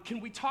 Can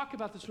we talk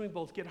about this when we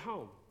both get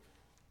home?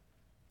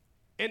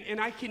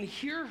 And I can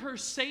hear her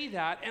say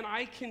that, and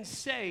I can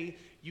say,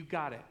 you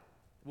got it.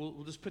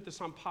 We'll just put this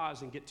on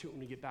pause and get to it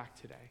when we get back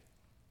today.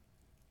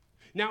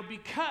 Now,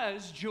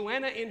 because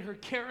Joanna in her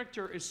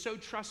character is so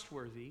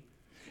trustworthy,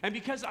 and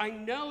because I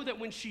know that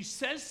when she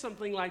says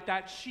something like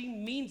that, she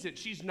means it.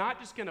 She's not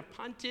just going to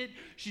punt it.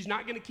 She's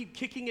not going to keep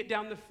kicking it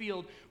down the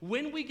field.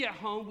 When we get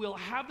home, we'll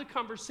have the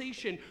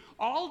conversation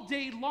all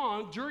day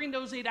long. During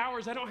those 8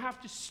 hours, I don't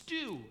have to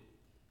stew.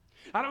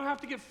 I don't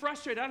have to get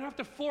frustrated. I don't have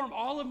to form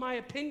all of my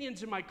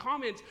opinions and my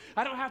comments.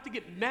 I don't have to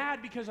get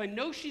mad because I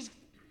know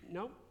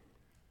no.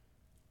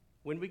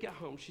 When we get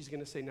home, she's going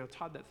to say, now,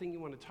 Todd, that thing you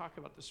want to talk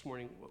about this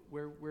morning,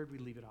 where'd we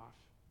leave it off?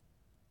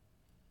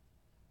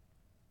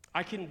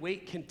 I can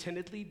wait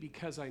contentedly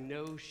because I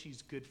know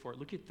she's good for it.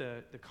 Look at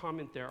the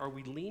comment there. Are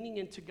we leaning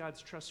into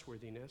God's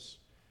trustworthiness,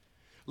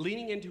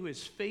 leaning into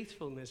his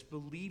faithfulness,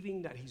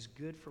 believing that he's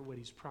good for what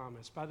he's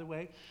promised? By the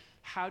way,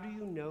 how do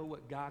you know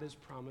what God has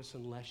promised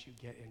unless you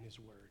get in his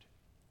word?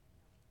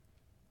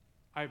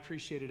 I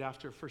appreciated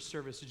after first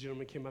service, a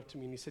gentleman came up to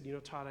me and he said, you know,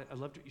 Todd, I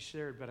loved what you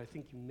shared, but I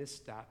think you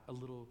missed that a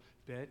little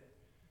bit.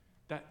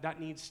 That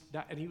needs,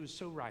 and he was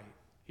so right.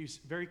 He was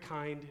very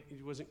kind.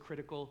 He wasn't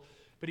critical,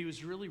 but he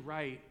was really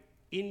right.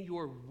 In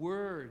your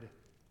word,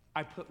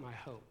 I put my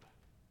hope.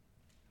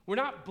 We're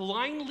not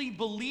blindly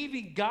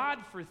believing God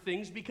for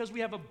things because we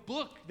have a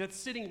book that's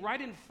sitting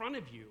right in front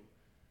of you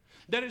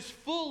that is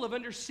full of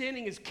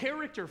understanding his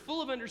character,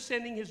 full of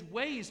understanding his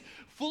ways,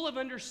 full of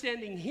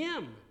understanding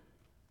him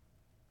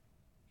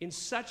in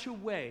such a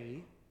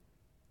way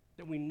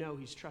that we know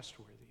he's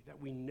trustworthy, that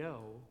we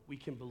know we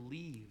can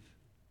believe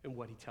in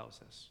what he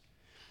tells us.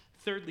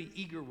 Thirdly,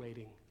 eager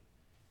waiting.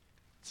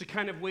 It's a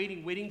kind of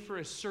waiting for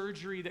a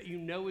surgery that you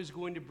know is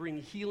going to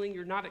bring healing.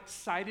 You're not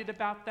excited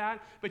about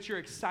that, but you're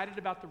excited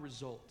about the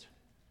result.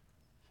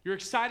 You're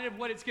excited of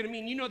what it's going to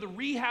mean. You know the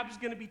rehab is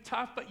going to be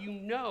tough, but you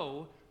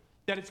know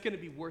that it's going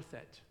to be worth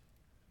it.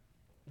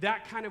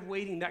 That kind of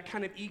waiting, that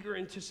kind of eager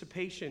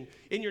anticipation.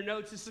 In your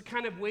notes, this is the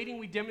kind of waiting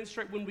we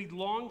demonstrate when we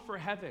long for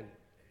heaven.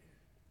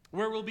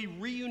 where we'll be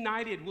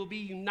reunited. We'll be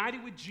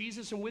united with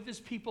Jesus and with his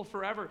people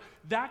forever.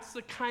 That's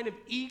the kind of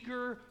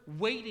eager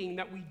waiting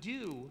that we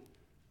do,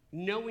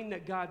 knowing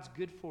that God's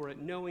good for it,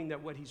 knowing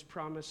that what he's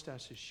promised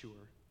us is sure.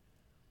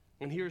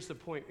 And here's the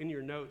point in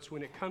your notes.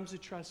 When it comes to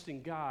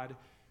trusting God,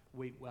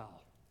 wait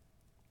well.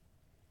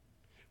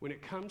 When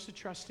it comes to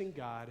trusting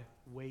God,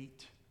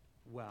 wait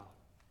well.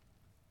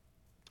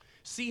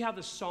 See how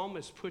the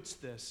psalmist puts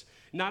this,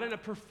 not in a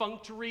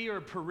perfunctory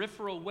or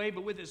peripheral way,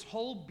 but with his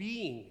whole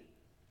being.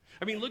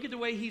 I mean, look at the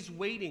way he's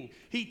waiting.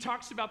 He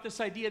talks about this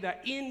idea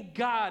that in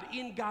God,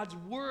 in God's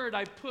word,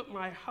 I put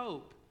my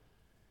hope.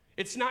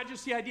 It's not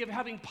just the idea of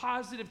having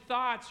positive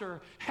thoughts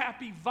or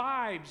happy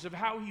vibes of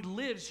how he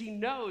lives. He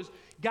knows,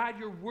 God,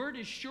 your word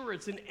is sure.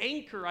 It's an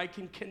anchor. I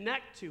can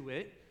connect to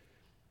it.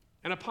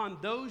 And upon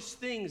those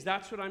things,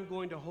 that's what I'm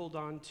going to hold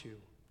on to.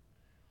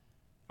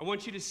 I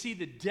want you to see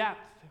the depth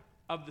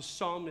of the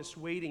psalmist's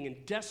waiting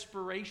and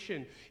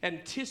desperation,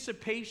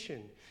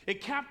 anticipation.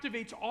 It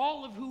captivates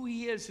all of who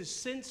he is, his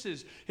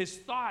senses, his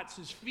thoughts,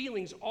 his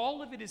feelings.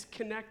 All of it is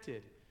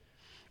connected.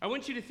 I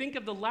want you to think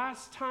of the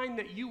last time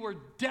that you were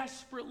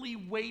desperately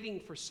waiting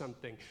for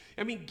something.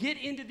 I mean,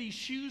 get into these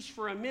shoes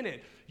for a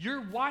minute.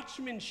 Your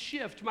watchman's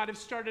shift might have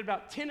started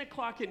about 10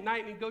 o'clock at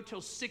night and go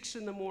till 6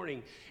 in the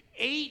morning.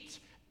 8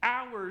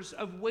 hours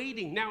of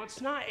waiting. Now,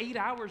 it's not 8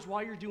 hours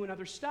while you're doing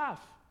other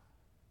stuff.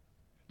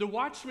 The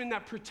watchmen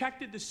that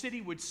protected the city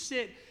would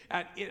sit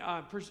at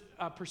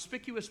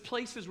perspicuous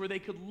places where they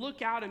could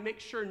look out and make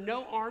sure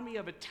no army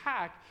of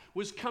attack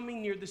was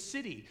coming near the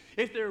city.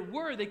 If there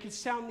were, they could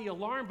sound the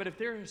alarm, but if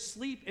they're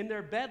asleep in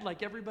their bed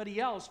like everybody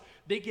else,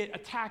 they get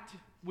attacked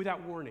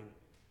without warning.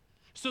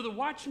 So the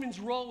watchman's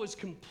role was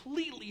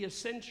completely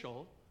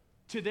essential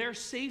to their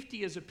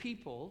safety as a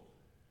people.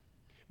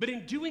 But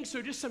in doing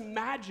so, just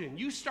imagine,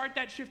 you start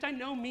that shift. I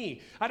know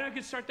me. I know I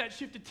could start that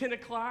shift at 10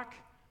 o'clock.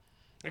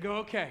 I go,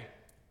 okay.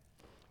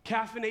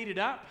 Caffeinated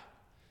up,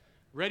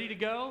 ready to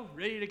go,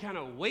 ready to kind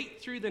of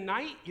wait through the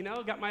night. You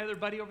know, got my other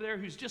buddy over there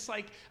who's just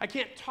like, I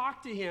can't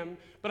talk to him,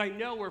 but I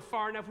know we're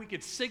far enough we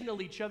could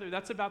signal each other.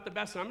 That's about the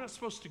best. And I'm not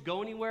supposed to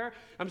go anywhere.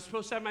 I'm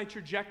supposed to have my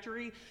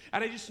trajectory.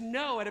 And I just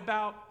know at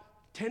about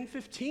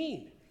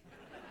 10:15,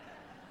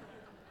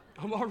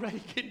 I'm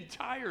already getting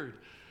tired.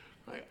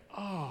 Like,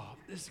 oh,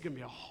 this is going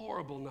to be a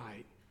horrible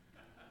night.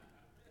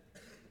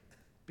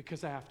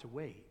 Because I have to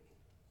wait.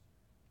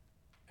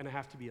 And I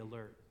have to be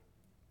alert.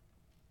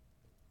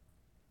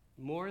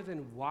 More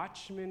than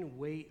watchmen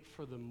wait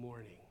for the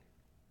morning,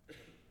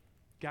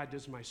 God,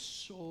 does my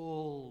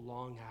soul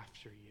long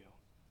after you?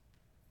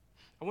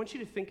 I want you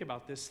to think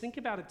about this. Think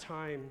about a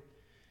time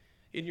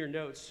in your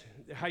notes,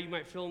 how you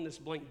might fill in this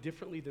blank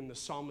differently than the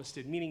psalmist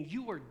did, meaning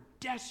you were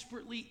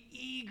desperately,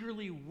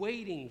 eagerly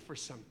waiting for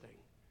something.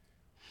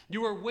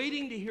 You were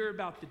waiting to hear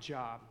about the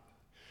job.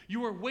 You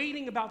were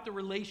waiting about the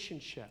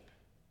relationship.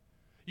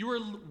 You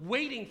were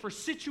waiting for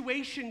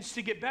situations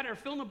to get better.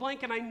 Fill in the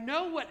blank, and I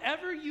know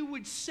whatever you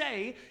would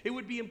say, it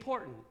would be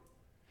important.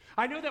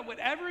 I know that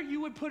whatever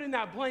you would put in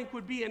that blank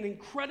would be an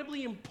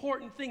incredibly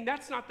important thing.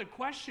 That's not the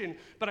question,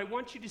 but I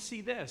want you to see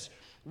this.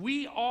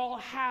 We all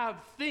have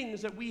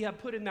things that we have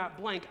put in that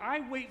blank. I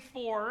wait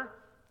for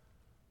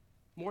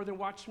more than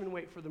watchmen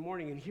wait for the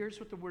morning, and here's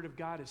what the Word of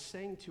God is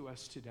saying to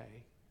us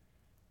today.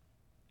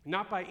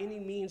 Not by any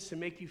means to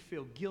make you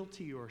feel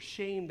guilty or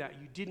ashamed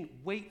that you didn't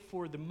wait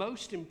for the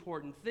most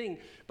important thing,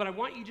 but I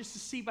want you just to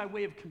see by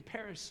way of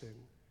comparison,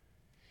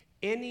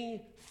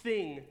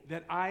 anything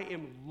that I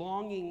am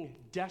longing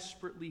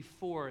desperately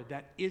for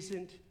that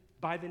isn't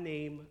by the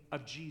name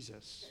of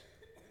Jesus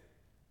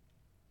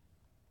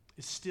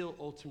is still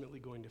ultimately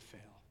going to fail,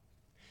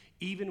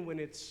 even when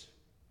it's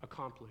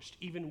accomplished,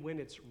 even when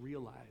it's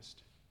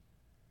realized.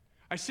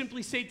 I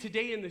simply say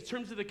today, in the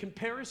terms of the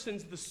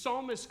comparisons, the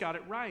psalmist got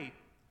it right.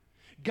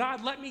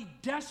 God, let me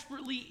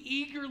desperately,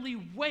 eagerly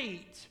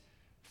wait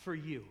for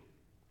you.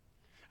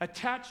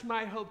 Attach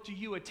my hope to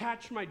you.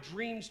 Attach my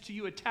dreams to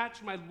you.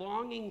 Attach my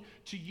longing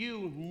to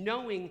you,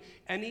 knowing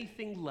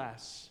anything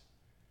less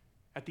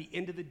at the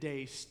end of the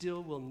day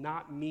still will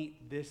not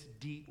meet this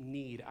deep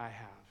need I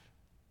have.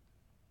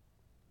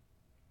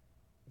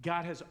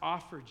 God has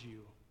offered you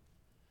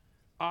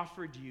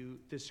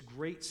this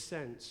great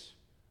sense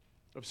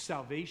of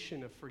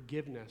salvation, of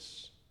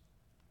forgiveness,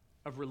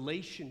 of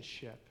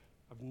relationship,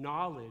 of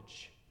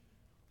knowledge,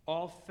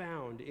 all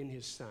found in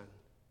his Son.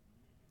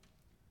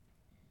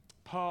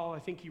 Paul, I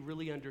think he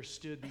really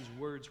understood these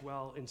words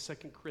well in 2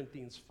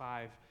 Corinthians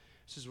 5.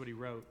 This is what he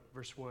wrote,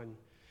 verse 1.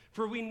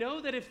 For we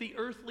know that if the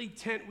earthly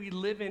tent we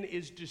live in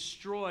is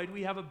destroyed,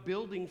 we have a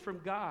building from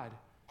God,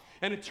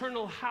 an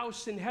eternal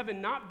house in heaven,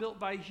 not built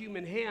by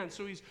human hands.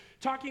 So he's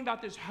talking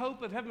about this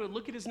hope of heaven, but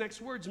look at his next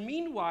words.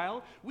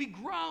 Meanwhile, we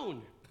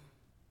groan.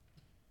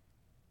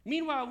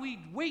 Meanwhile, we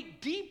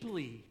wait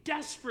deeply,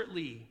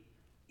 desperately,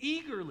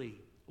 eagerly,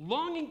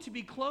 longing to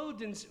be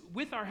clothed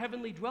with our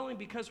heavenly dwelling,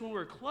 because when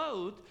we're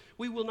clothed,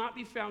 we will not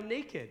be found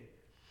naked.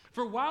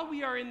 For while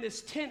we are in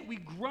this tent, we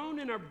groan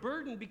and are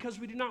burdened, because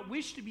we do not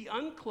wish to be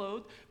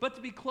unclothed, but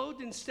to be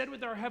clothed instead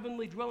with our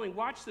heavenly dwelling.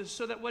 Watch this,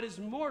 so that what is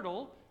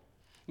mortal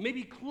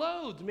maybe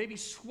clothed, maybe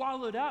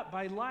swallowed up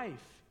by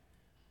life.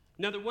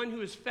 Now, the one who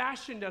has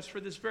fashioned us for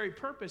this very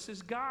purpose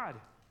is God.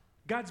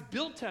 God's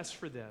built us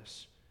for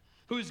this,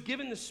 who has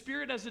given the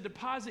Spirit as a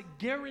deposit,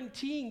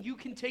 guaranteeing you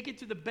can take it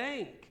to the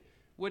bank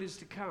what is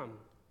to come.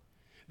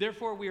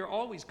 Therefore, we are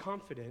always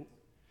confident,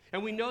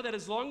 and we know that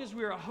as long as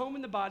we are at home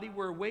in the body,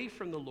 we're away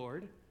from the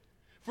Lord.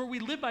 For we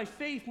live by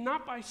faith,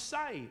 not by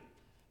sight.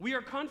 We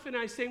are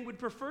confident, I say, would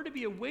prefer to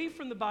be away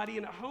from the body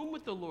and at home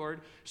with the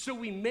Lord, so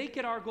we make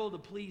it our goal to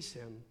please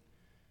him,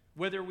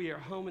 whether we are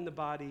home in the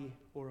body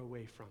or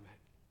away from it.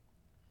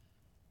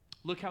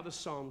 Look how the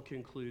psalm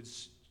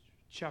concludes,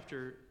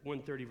 chapter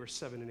 130, verse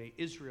 7 and 8.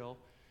 Israel,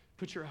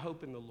 put your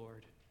hope in the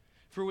Lord.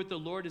 For with the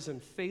Lord is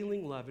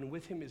unfailing love, and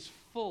with him is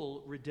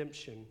full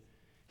redemption.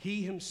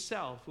 He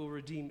himself will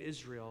redeem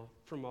Israel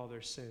from all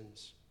their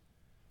sins.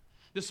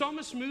 The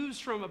psalmist moves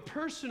from a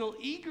personal,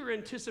 eager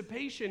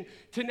anticipation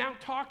to now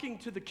talking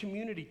to the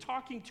community,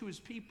 talking to his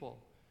people.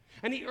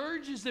 And he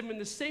urges them in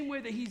the same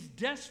way that he's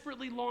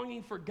desperately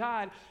longing for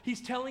God.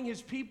 He's telling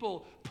his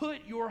people,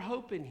 put your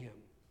hope in him.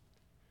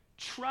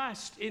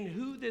 Trust in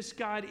who this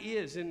God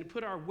is and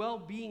put our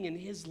well-being in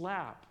his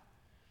lap.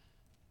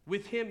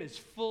 With him is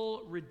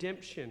full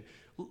redemption.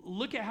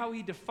 Look at how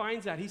he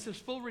defines that. He says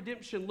full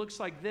redemption looks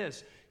like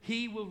this.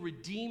 He will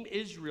redeem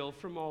Israel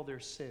from all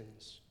their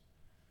sins.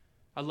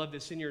 I love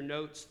this in your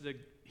notes. The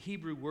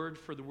Hebrew word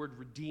for the word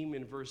redeem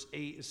in verse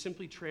 8 is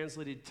simply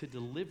translated to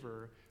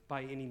deliver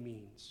by any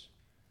means.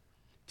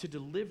 To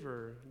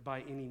deliver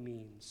by any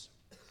means.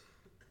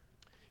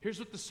 Here's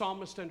what the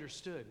psalmist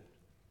understood.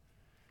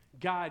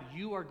 God,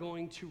 you are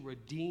going to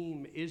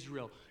redeem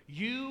Israel.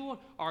 You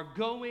are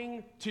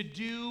going to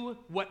do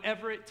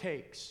whatever it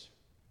takes.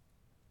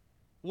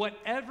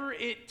 Whatever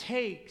it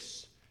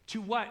takes to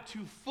what? To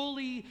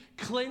fully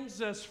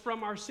cleanse us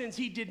from our sins.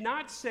 He did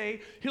not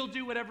say he'll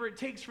do whatever it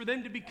takes for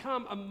them to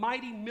become a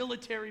mighty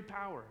military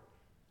power.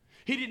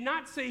 He did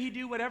not say he'd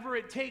do whatever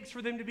it takes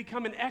for them to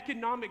become an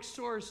economic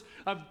source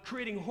of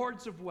creating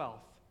hordes of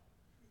wealth.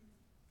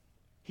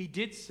 He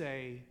did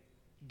say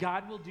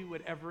God will do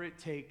whatever it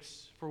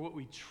takes for what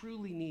we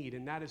truly need,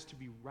 and that is to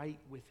be right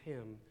with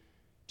him,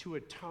 to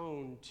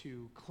atone,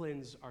 to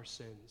cleanse our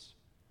sins.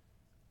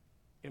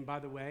 And by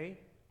the way,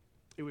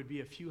 it would be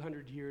a few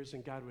hundred years,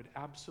 and God would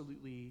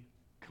absolutely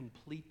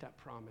complete that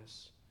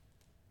promise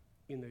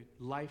in the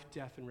life,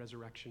 death, and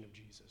resurrection of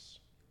Jesus.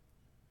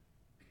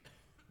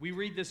 We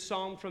read this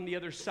psalm from the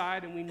other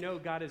side, and we know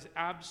God is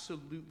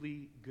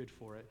absolutely good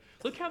for it.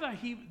 Look how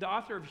the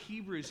author of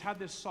Hebrews had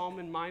this psalm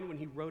in mind when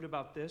he wrote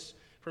about this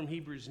from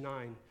Hebrews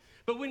 9.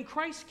 But when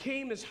Christ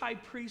came as high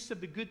priest of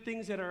the good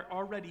things that are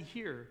already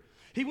here,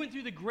 he went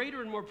through the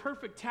greater and more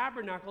perfect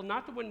tabernacle,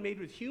 not the one made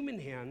with human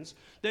hands,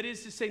 that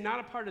is to say, not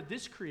a part of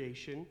this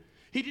creation.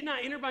 He did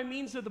not enter by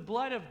means of the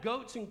blood of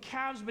goats and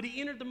calves, but he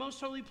entered the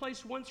most holy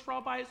place once for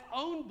all by his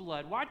own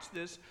blood. Watch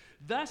this.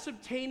 Thus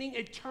obtaining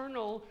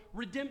eternal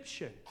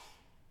redemption.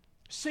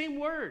 Same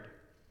word.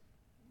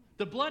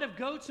 The blood of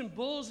goats and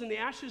bulls and the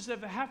ashes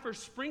of a heifer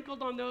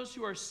sprinkled on those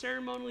who are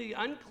ceremonially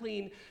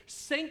unclean,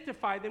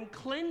 sanctify them,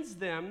 cleanse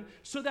them,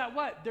 so that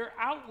what? They're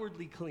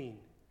outwardly clean.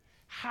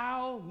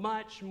 How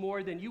much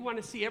more than you want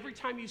to see, every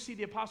time you see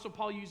the Apostle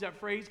Paul use that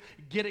phrase,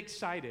 get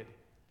excited.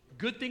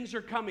 Good things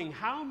are coming.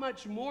 How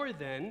much more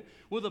then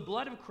will the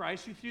blood of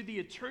Christ, who through the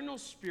eternal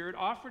Spirit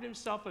offered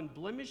himself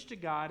unblemished to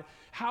God,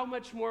 how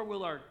much more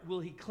will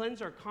he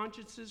cleanse our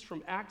consciences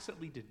from acts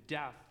that lead to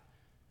death,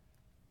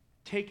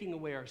 taking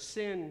away our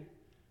sin?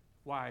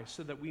 Why?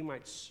 So that we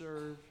might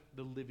serve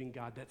the living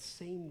God. That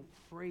same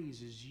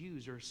phrase is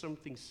used, or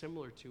something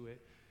similar to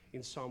it,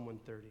 in Psalm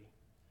 130.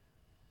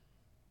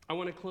 I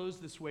want to close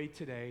this way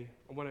today.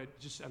 I'm going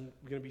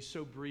to be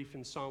so brief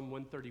in Psalm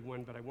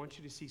 131, but I want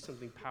you to see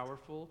something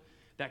powerful,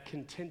 that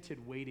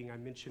contented waiting I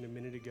mentioned a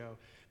minute ago.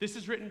 This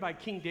is written by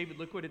King David.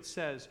 Look what it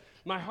says.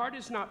 My heart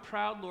is not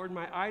proud, Lord.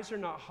 My eyes are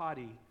not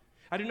haughty.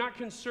 I do not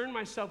concern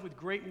myself with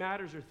great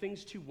matters or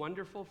things too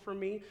wonderful for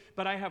me,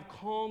 but I have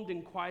calmed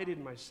and quieted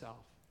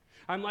myself.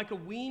 I'm like a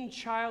weaned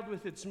child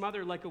with its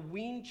mother. Like a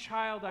weaned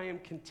child, I am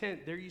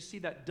content. There you see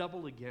that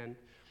double again.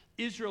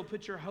 Israel,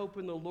 put your hope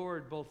in the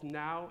Lord both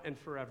now and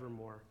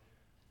forevermore.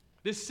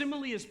 This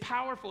simile is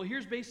powerful.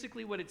 Here's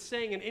basically what it's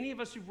saying, and any of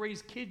us who've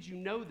raised kids, you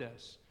know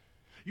this.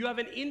 You have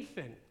an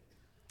infant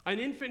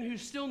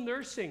who's still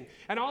nursing,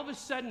 and all of a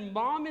sudden,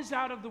 mom is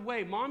out of the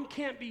way. Mom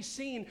can't be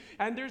seen,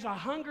 and there's a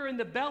hunger in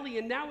the belly,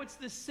 and now it's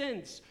this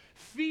sense.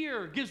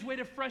 Fear gives way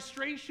to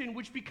frustration,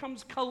 which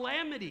becomes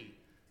calamity.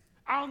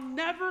 I'll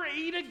never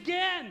eat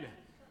again.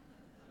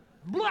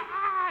 Blah,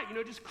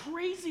 just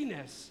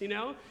craziness,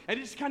 and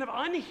it's kind of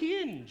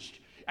unhinged.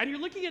 And you're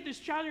looking at this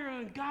child and you're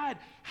going, God,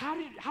 how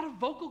do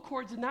vocal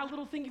cords and that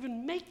little thing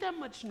even make that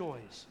much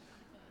noise?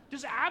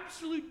 Just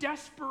absolute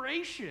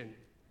desperation.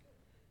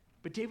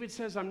 But David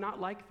says, I'm not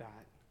like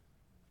that.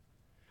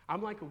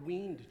 I'm like a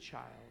weaned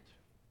child.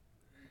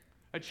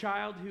 A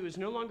child who is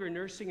no longer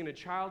nursing, and a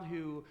child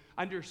who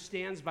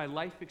understands by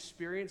life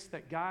experience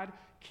that God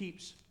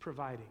keeps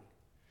providing.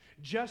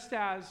 Just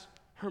as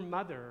her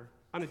mother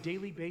on a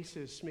daily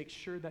basis makes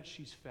sure that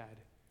she's fed.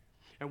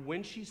 And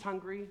when she's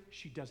hungry,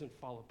 she doesn't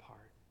fall apart.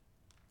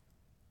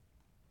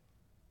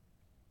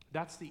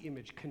 That's the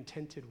image,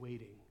 contented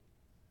waiting.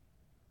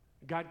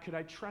 God, could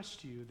I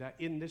trust you that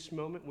in this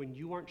moment when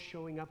you aren't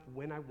showing up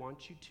when I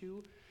want you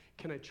to,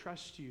 can I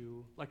trust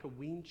you like a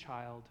weaned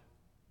child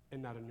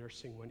and not a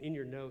nursing one? In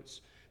your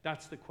notes,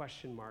 that's the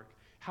question mark.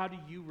 How do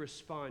you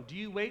respond? Do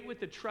you wait with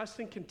the trust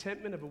and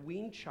contentment of a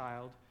weaned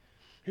child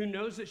who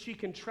knows that she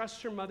can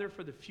trust her mother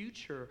for the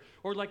future,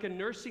 or like a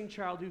nursing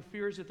child who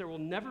fears that there will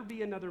never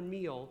be another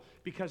meal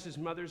because his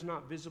mother's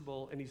not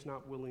visible and he's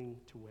not willing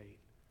to wait?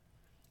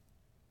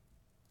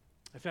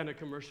 I found a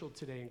commercial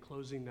today in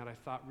closing that I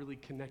thought really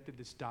connected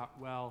this dot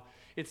well.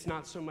 It's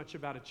not so much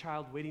about a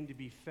child waiting to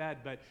be fed,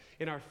 but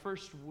in our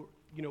first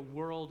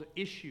world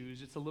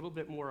issues, it's a little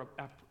bit more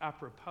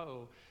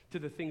apropos to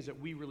the things that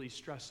we really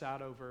stress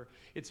out over.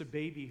 It's a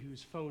baby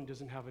whose phone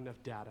doesn't have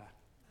enough data.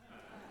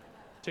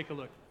 Take a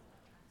look.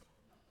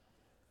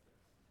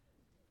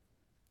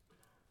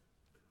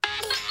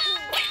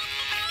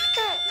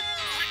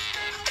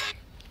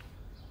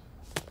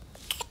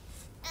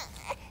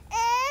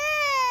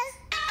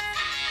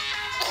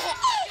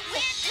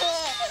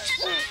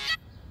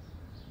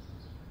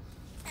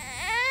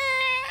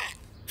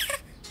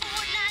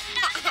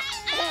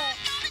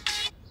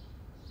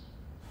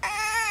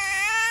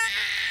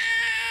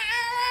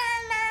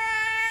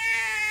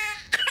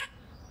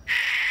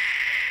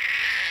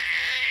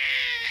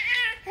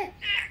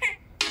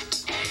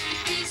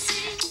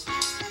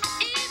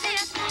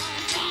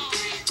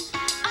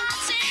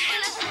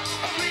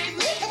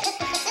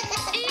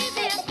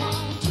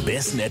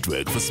 Best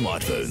network for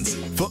smartphones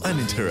for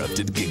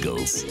uninterrupted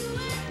giggles.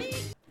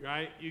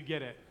 Right? You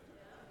get it.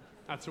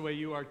 That's the way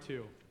you are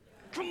too.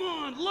 Come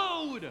on,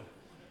 load!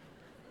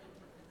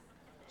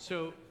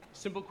 So,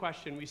 simple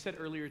question. We said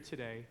earlier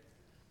today,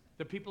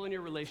 the people in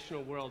your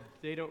relational world,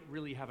 they don't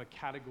really have a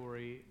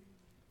category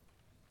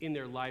in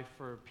their life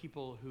for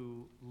people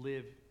who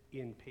live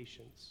in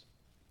patience.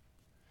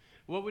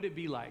 What would it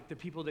be like? The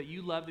people that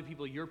you love, the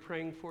people you're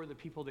praying for, the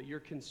people that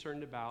you're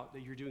concerned about,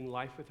 that you're doing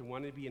life with and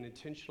want to be an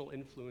intentional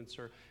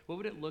influencer, what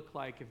would it look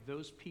like if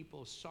those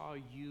people saw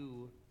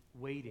you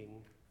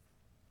waiting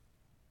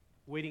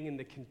in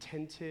the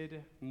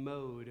contented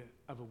mode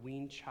of a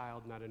weaned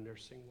child, not a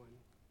nursing one?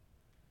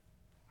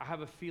 I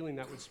have a feeling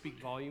that would speak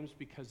volumes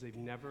because they've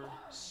never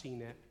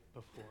seen it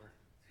before.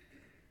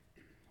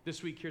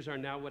 This week, here's our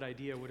Now What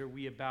idea. What are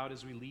we about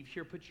as we leave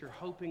here? Put your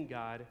hope in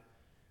God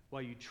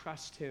while you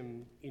trust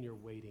him in your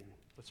waiting.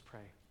 Let's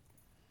pray.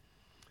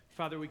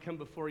 Father, we come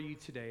before you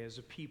today as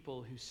a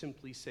people who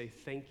simply say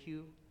thank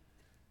you.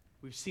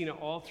 We've seen it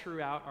all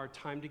throughout our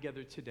time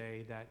together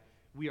today that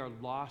we are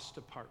lost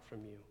apart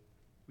from you.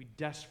 We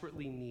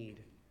desperately need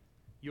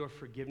your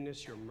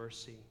forgiveness, your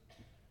mercy.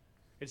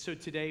 And so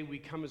today we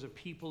come as a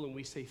people and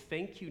we say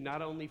thank you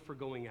not only for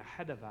going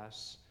ahead of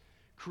us,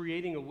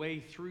 creating a way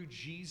through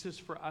Jesus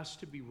for us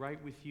to be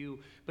right with you.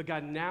 But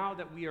God, now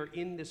that we are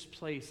in this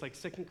place, like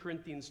 2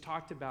 Corinthians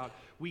talked about,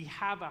 we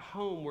have a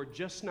home. We're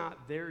just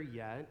not there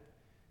yet.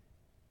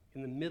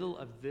 In the middle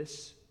of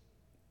this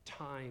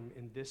time,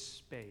 in this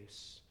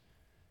space,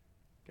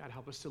 God,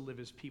 help us to live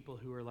as people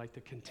who are like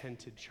the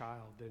contented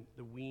child,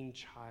 the weaned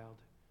child,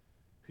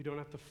 who don't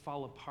have to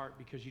fall apart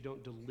because you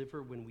don't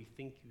deliver when we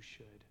think you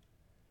should,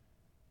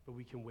 but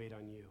we can wait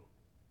on you.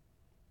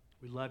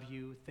 We love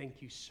you.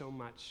 Thank you so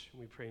much.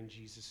 We pray in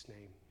Jesus'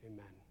 name.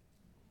 Amen.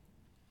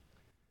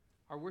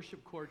 Our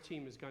worship core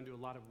team has gone to a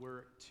lot of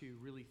work to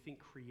really think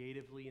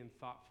creatively and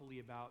thoughtfully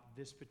about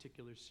this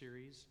particular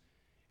series.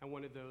 And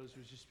one of those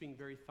was just being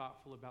very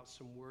thoughtful about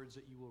some words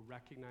that you will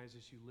recognize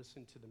as you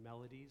listen to the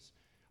melodies.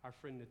 Our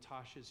friend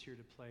Natasha is here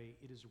to play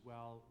It Is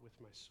Well With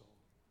My Soul.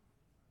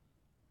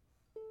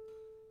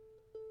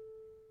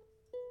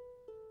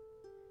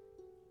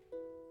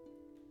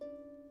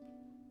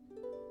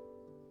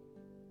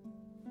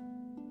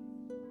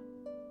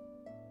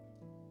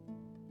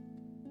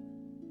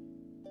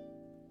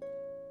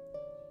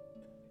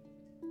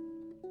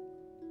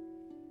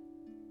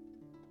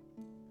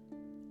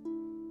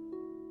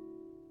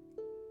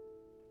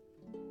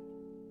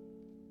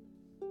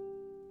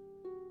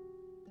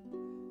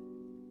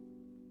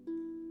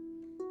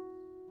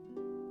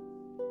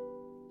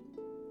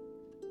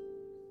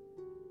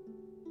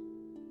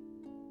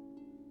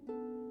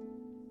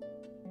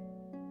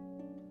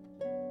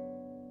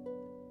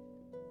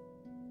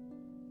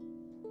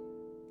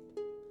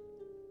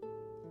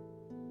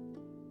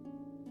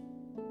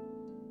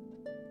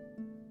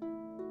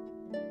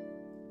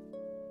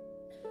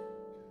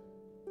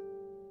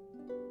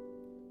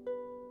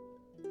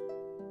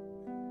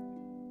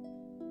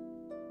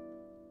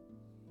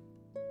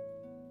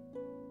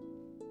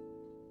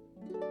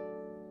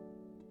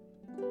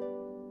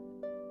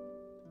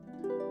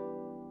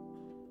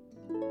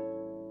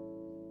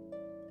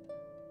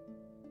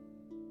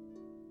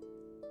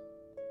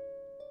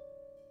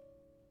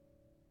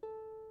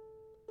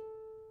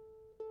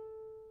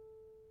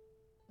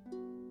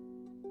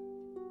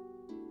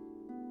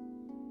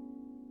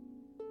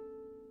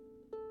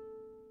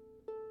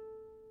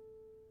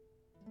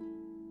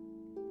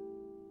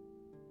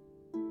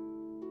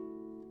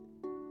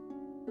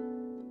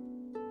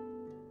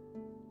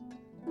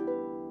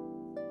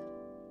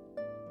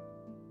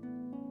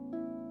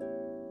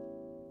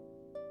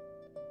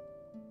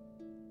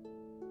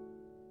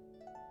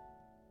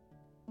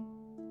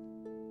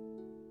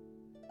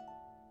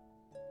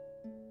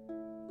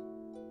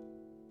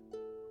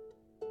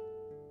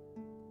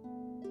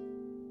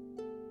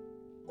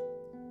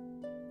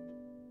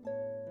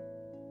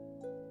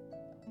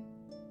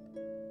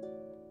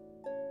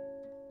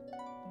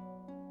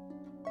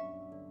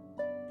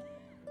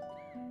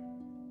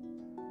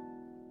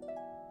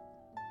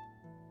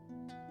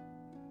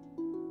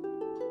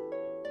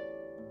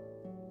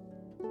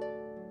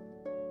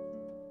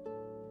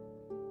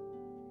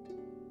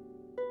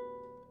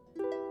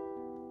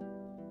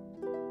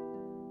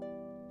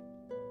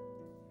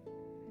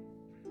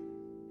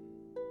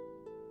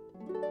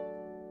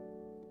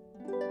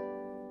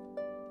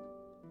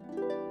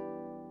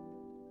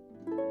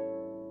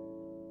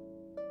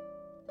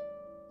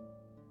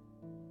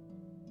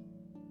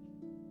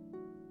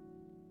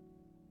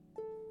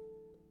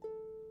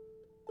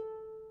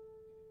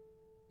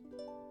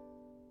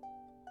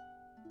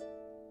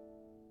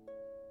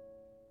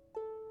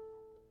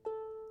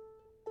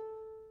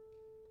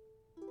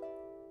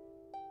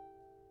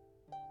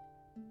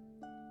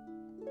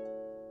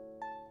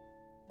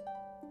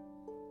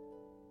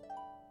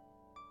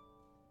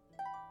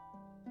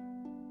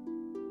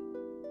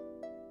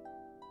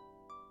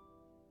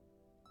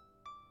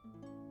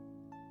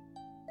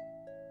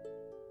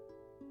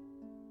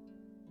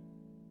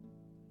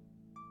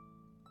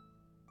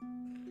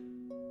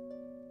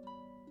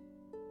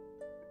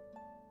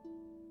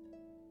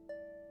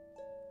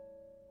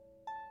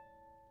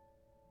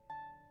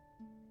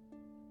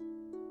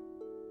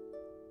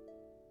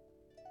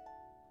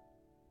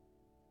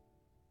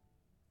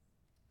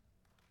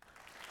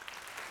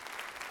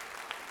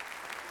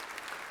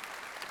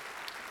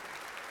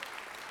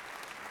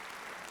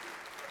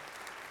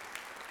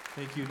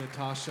 Thank you,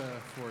 Natasha,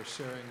 for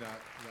sharing that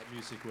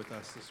music with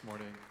us this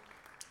morning.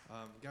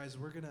 Guys,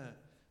 we're gonna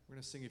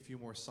sing a few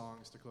more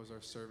songs to close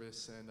our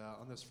service, and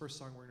on this first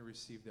song, we're gonna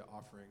receive the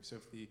offering. So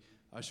if the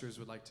ushers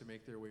would like to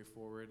make their way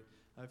forward,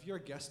 if you're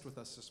a guest with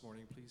us this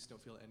morning, please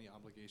don't feel any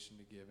obligation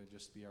to give and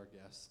just be our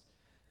guest.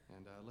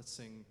 And let's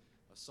sing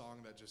a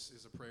song that just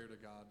is a prayer to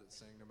God that's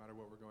saying no matter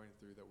what we're going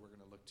through, that we're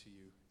gonna look to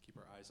you, keep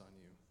our eyes on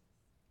you.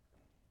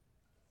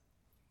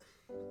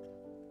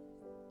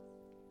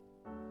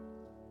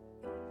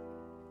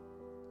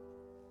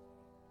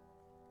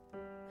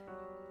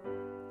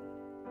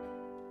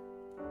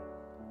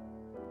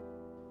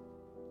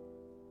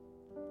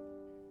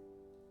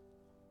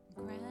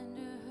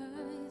 Grander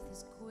earth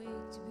has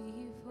quaked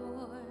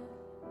before,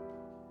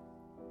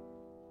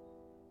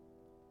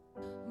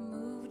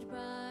 moved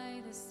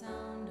by the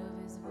sound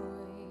of his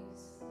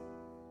voice.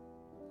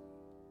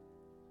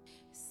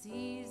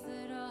 Seas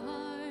that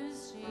are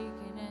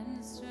shaken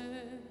and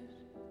stirred,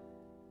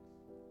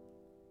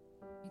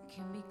 it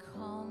can be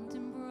calmed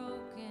and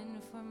broken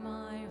for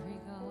my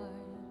regard.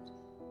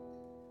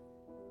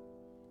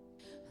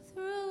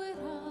 Through it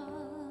all,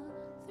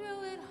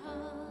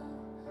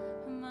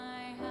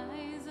 my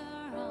eyes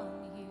are on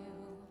you.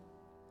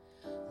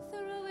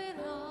 Through it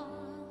all,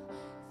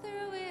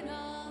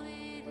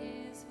 it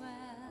is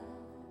well.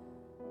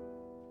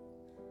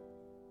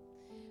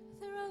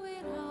 Through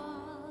it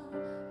all,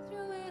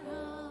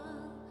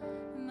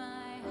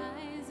 my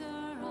eyes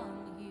are on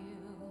you,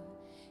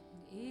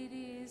 and it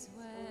is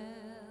well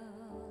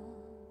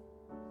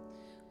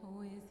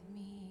with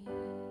me.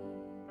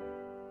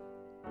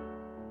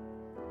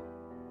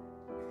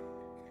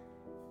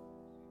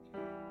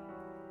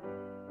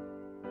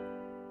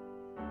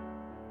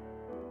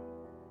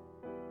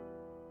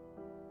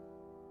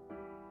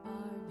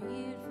 Far be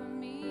it from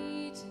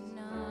me to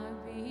not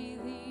believe,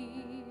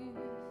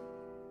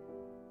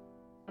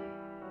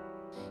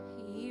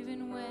 even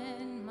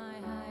when my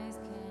eyes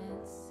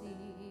can't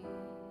see.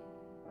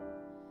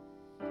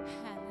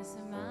 And this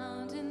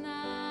mountain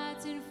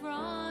that's in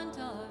front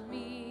of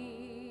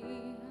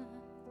me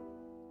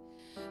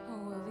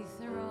will be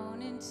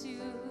thrown into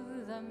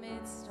the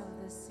midst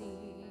of the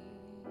sea.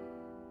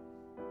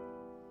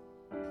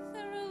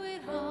 Through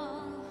it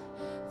all,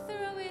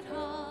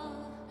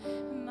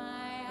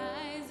 my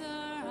eyes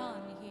are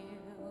on you.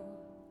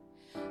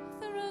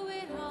 Through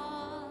it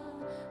all,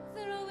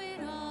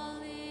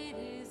 it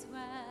is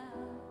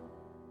well.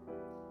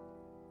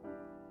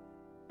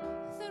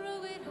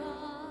 Through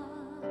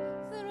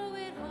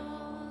it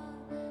all,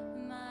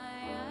 my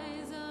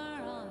eyes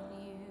are on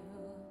you,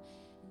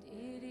 and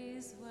it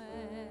is well.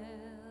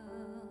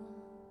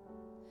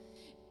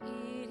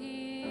 It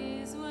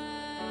is well.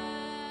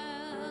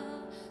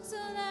 So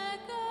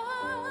let go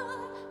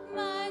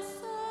my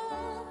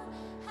soul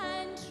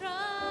and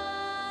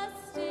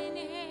trust in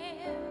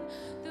him.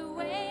 The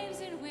waves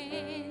and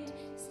wind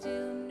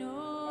still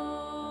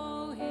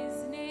know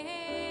his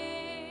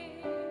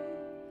name.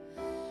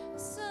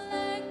 So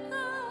let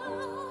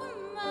go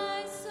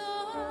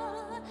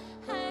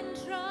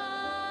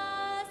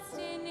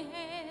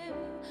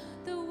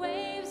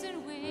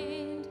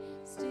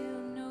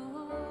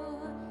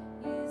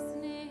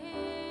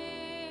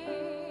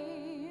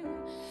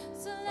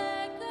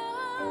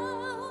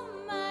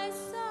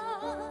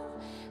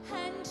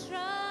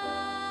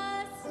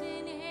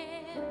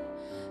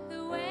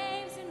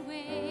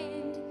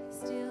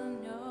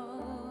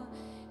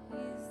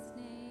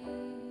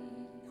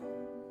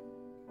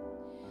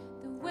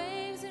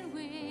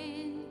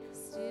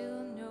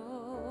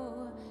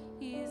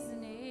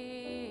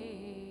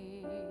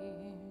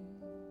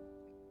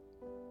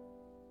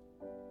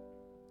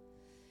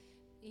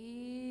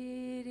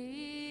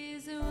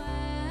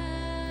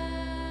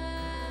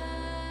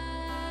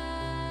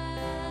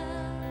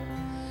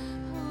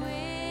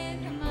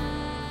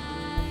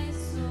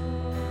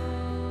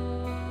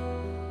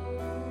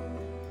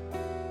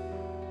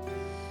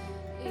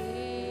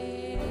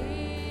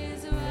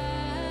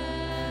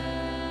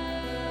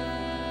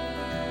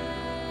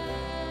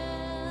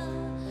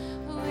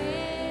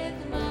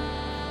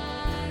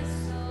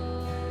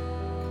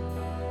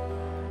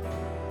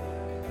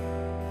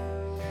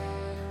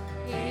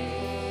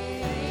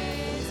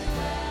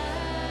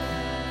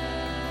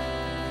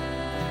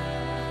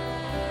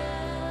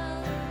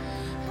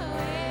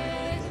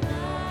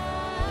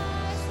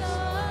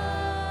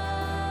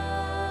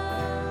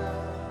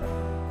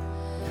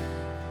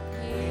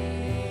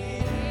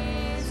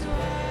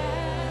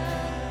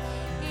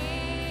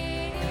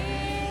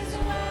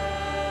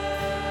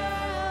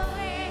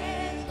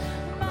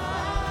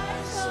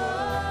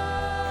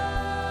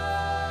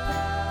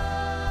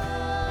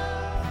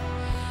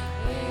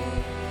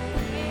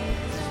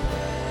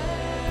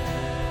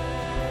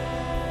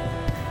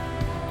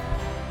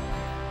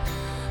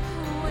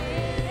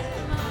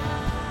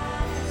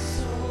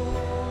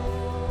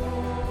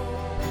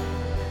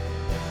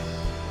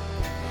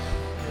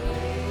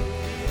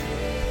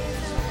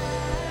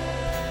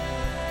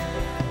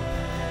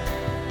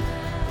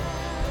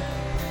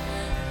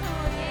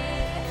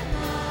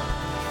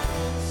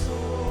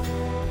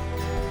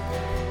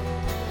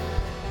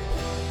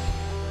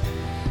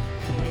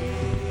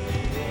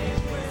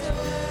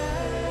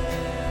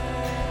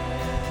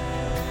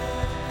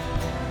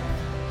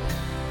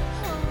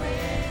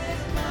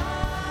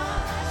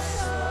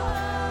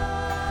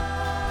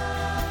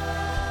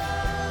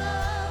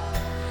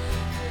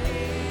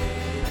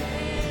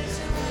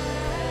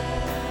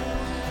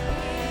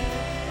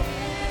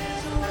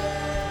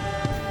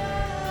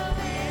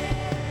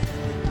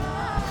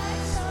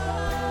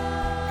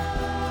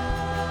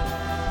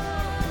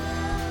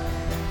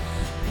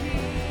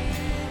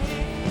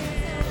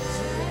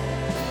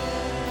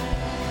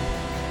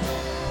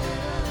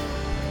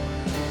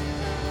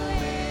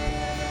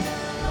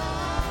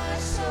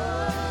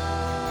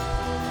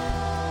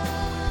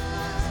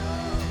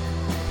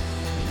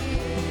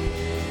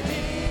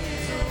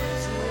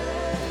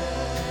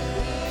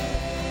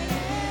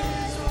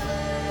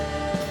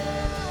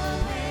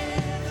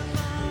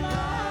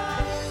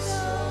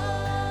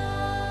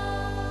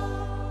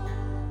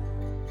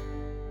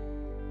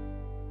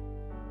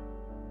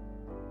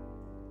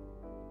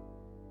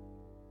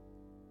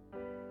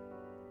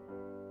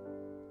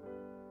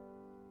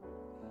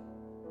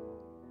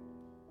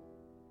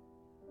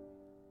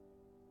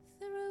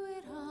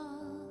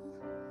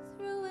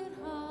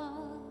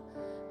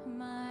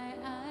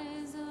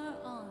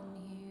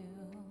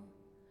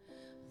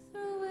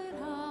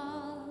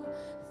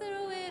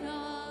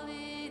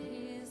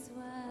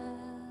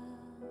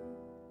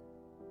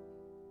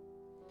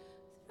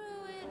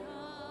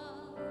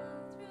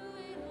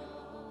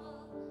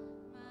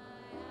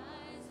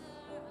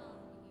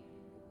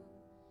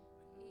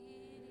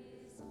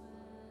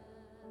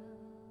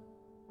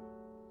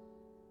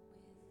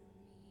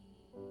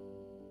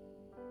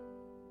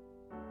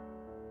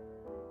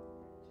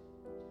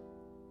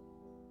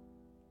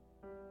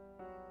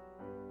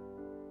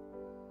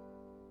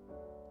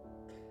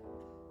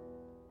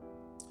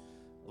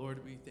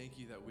Lord, we thank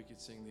you that we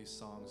could sing these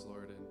songs,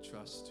 Lord, and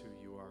trust who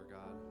you are,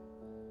 God.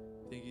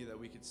 Thank you that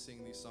we could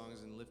sing these songs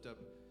and lift up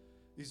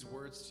these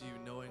words to you,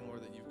 knowing,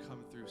 Lord, that you've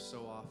come through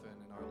so often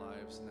in our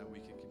lives and that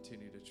we can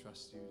continue to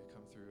trust you to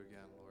come through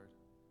again, Lord.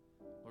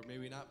 Lord, may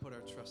we not put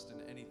our trust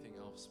in anything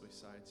else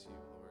besides you,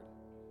 Lord.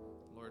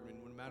 Lord,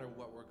 no matter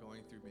what we're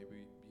going through, may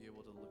we be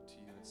able to look to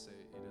you and say,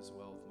 it is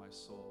well with my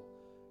soul,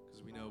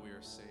 because we know we are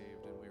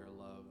saved and we are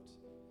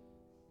loved.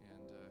 And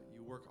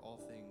you work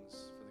all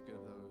things for the good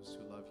of those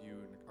who love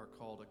you and are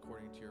called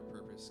according to your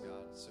purpose,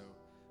 God. So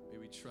may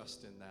we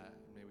trust in that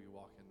and may we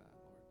walk in that,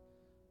 Lord.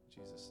 In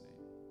Jesus'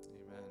 name,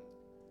 amen.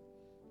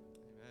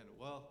 Amen.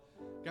 Well,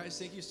 guys,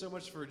 thank you so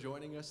much for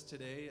joining us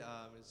today.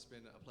 It's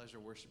been a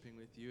pleasure worshiping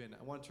with you. And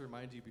I want to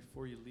remind you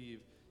before you leave,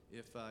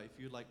 if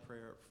you'd like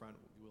prayer up front,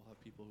 we will have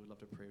people who would love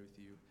to pray with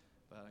you.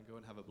 But go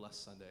and have a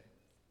blessed Sunday.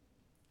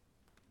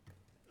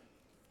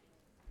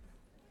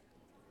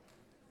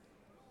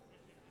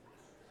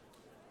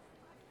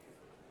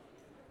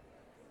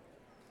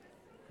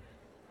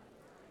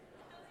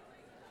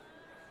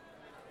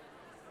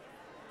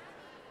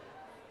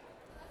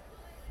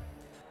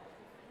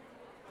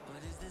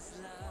 What is this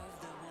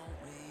love that won't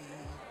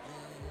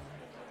rebuild?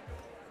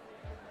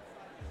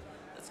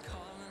 That's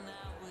calling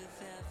out with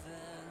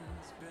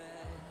heaven's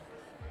bread.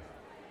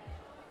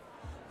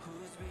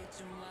 Who's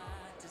reaching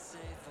wide to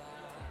save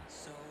our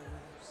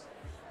souls?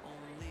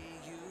 Only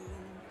you.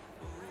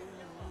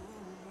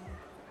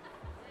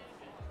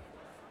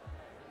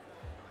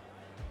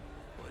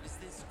 What is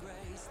this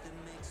grace that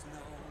makes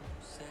no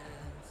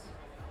sense?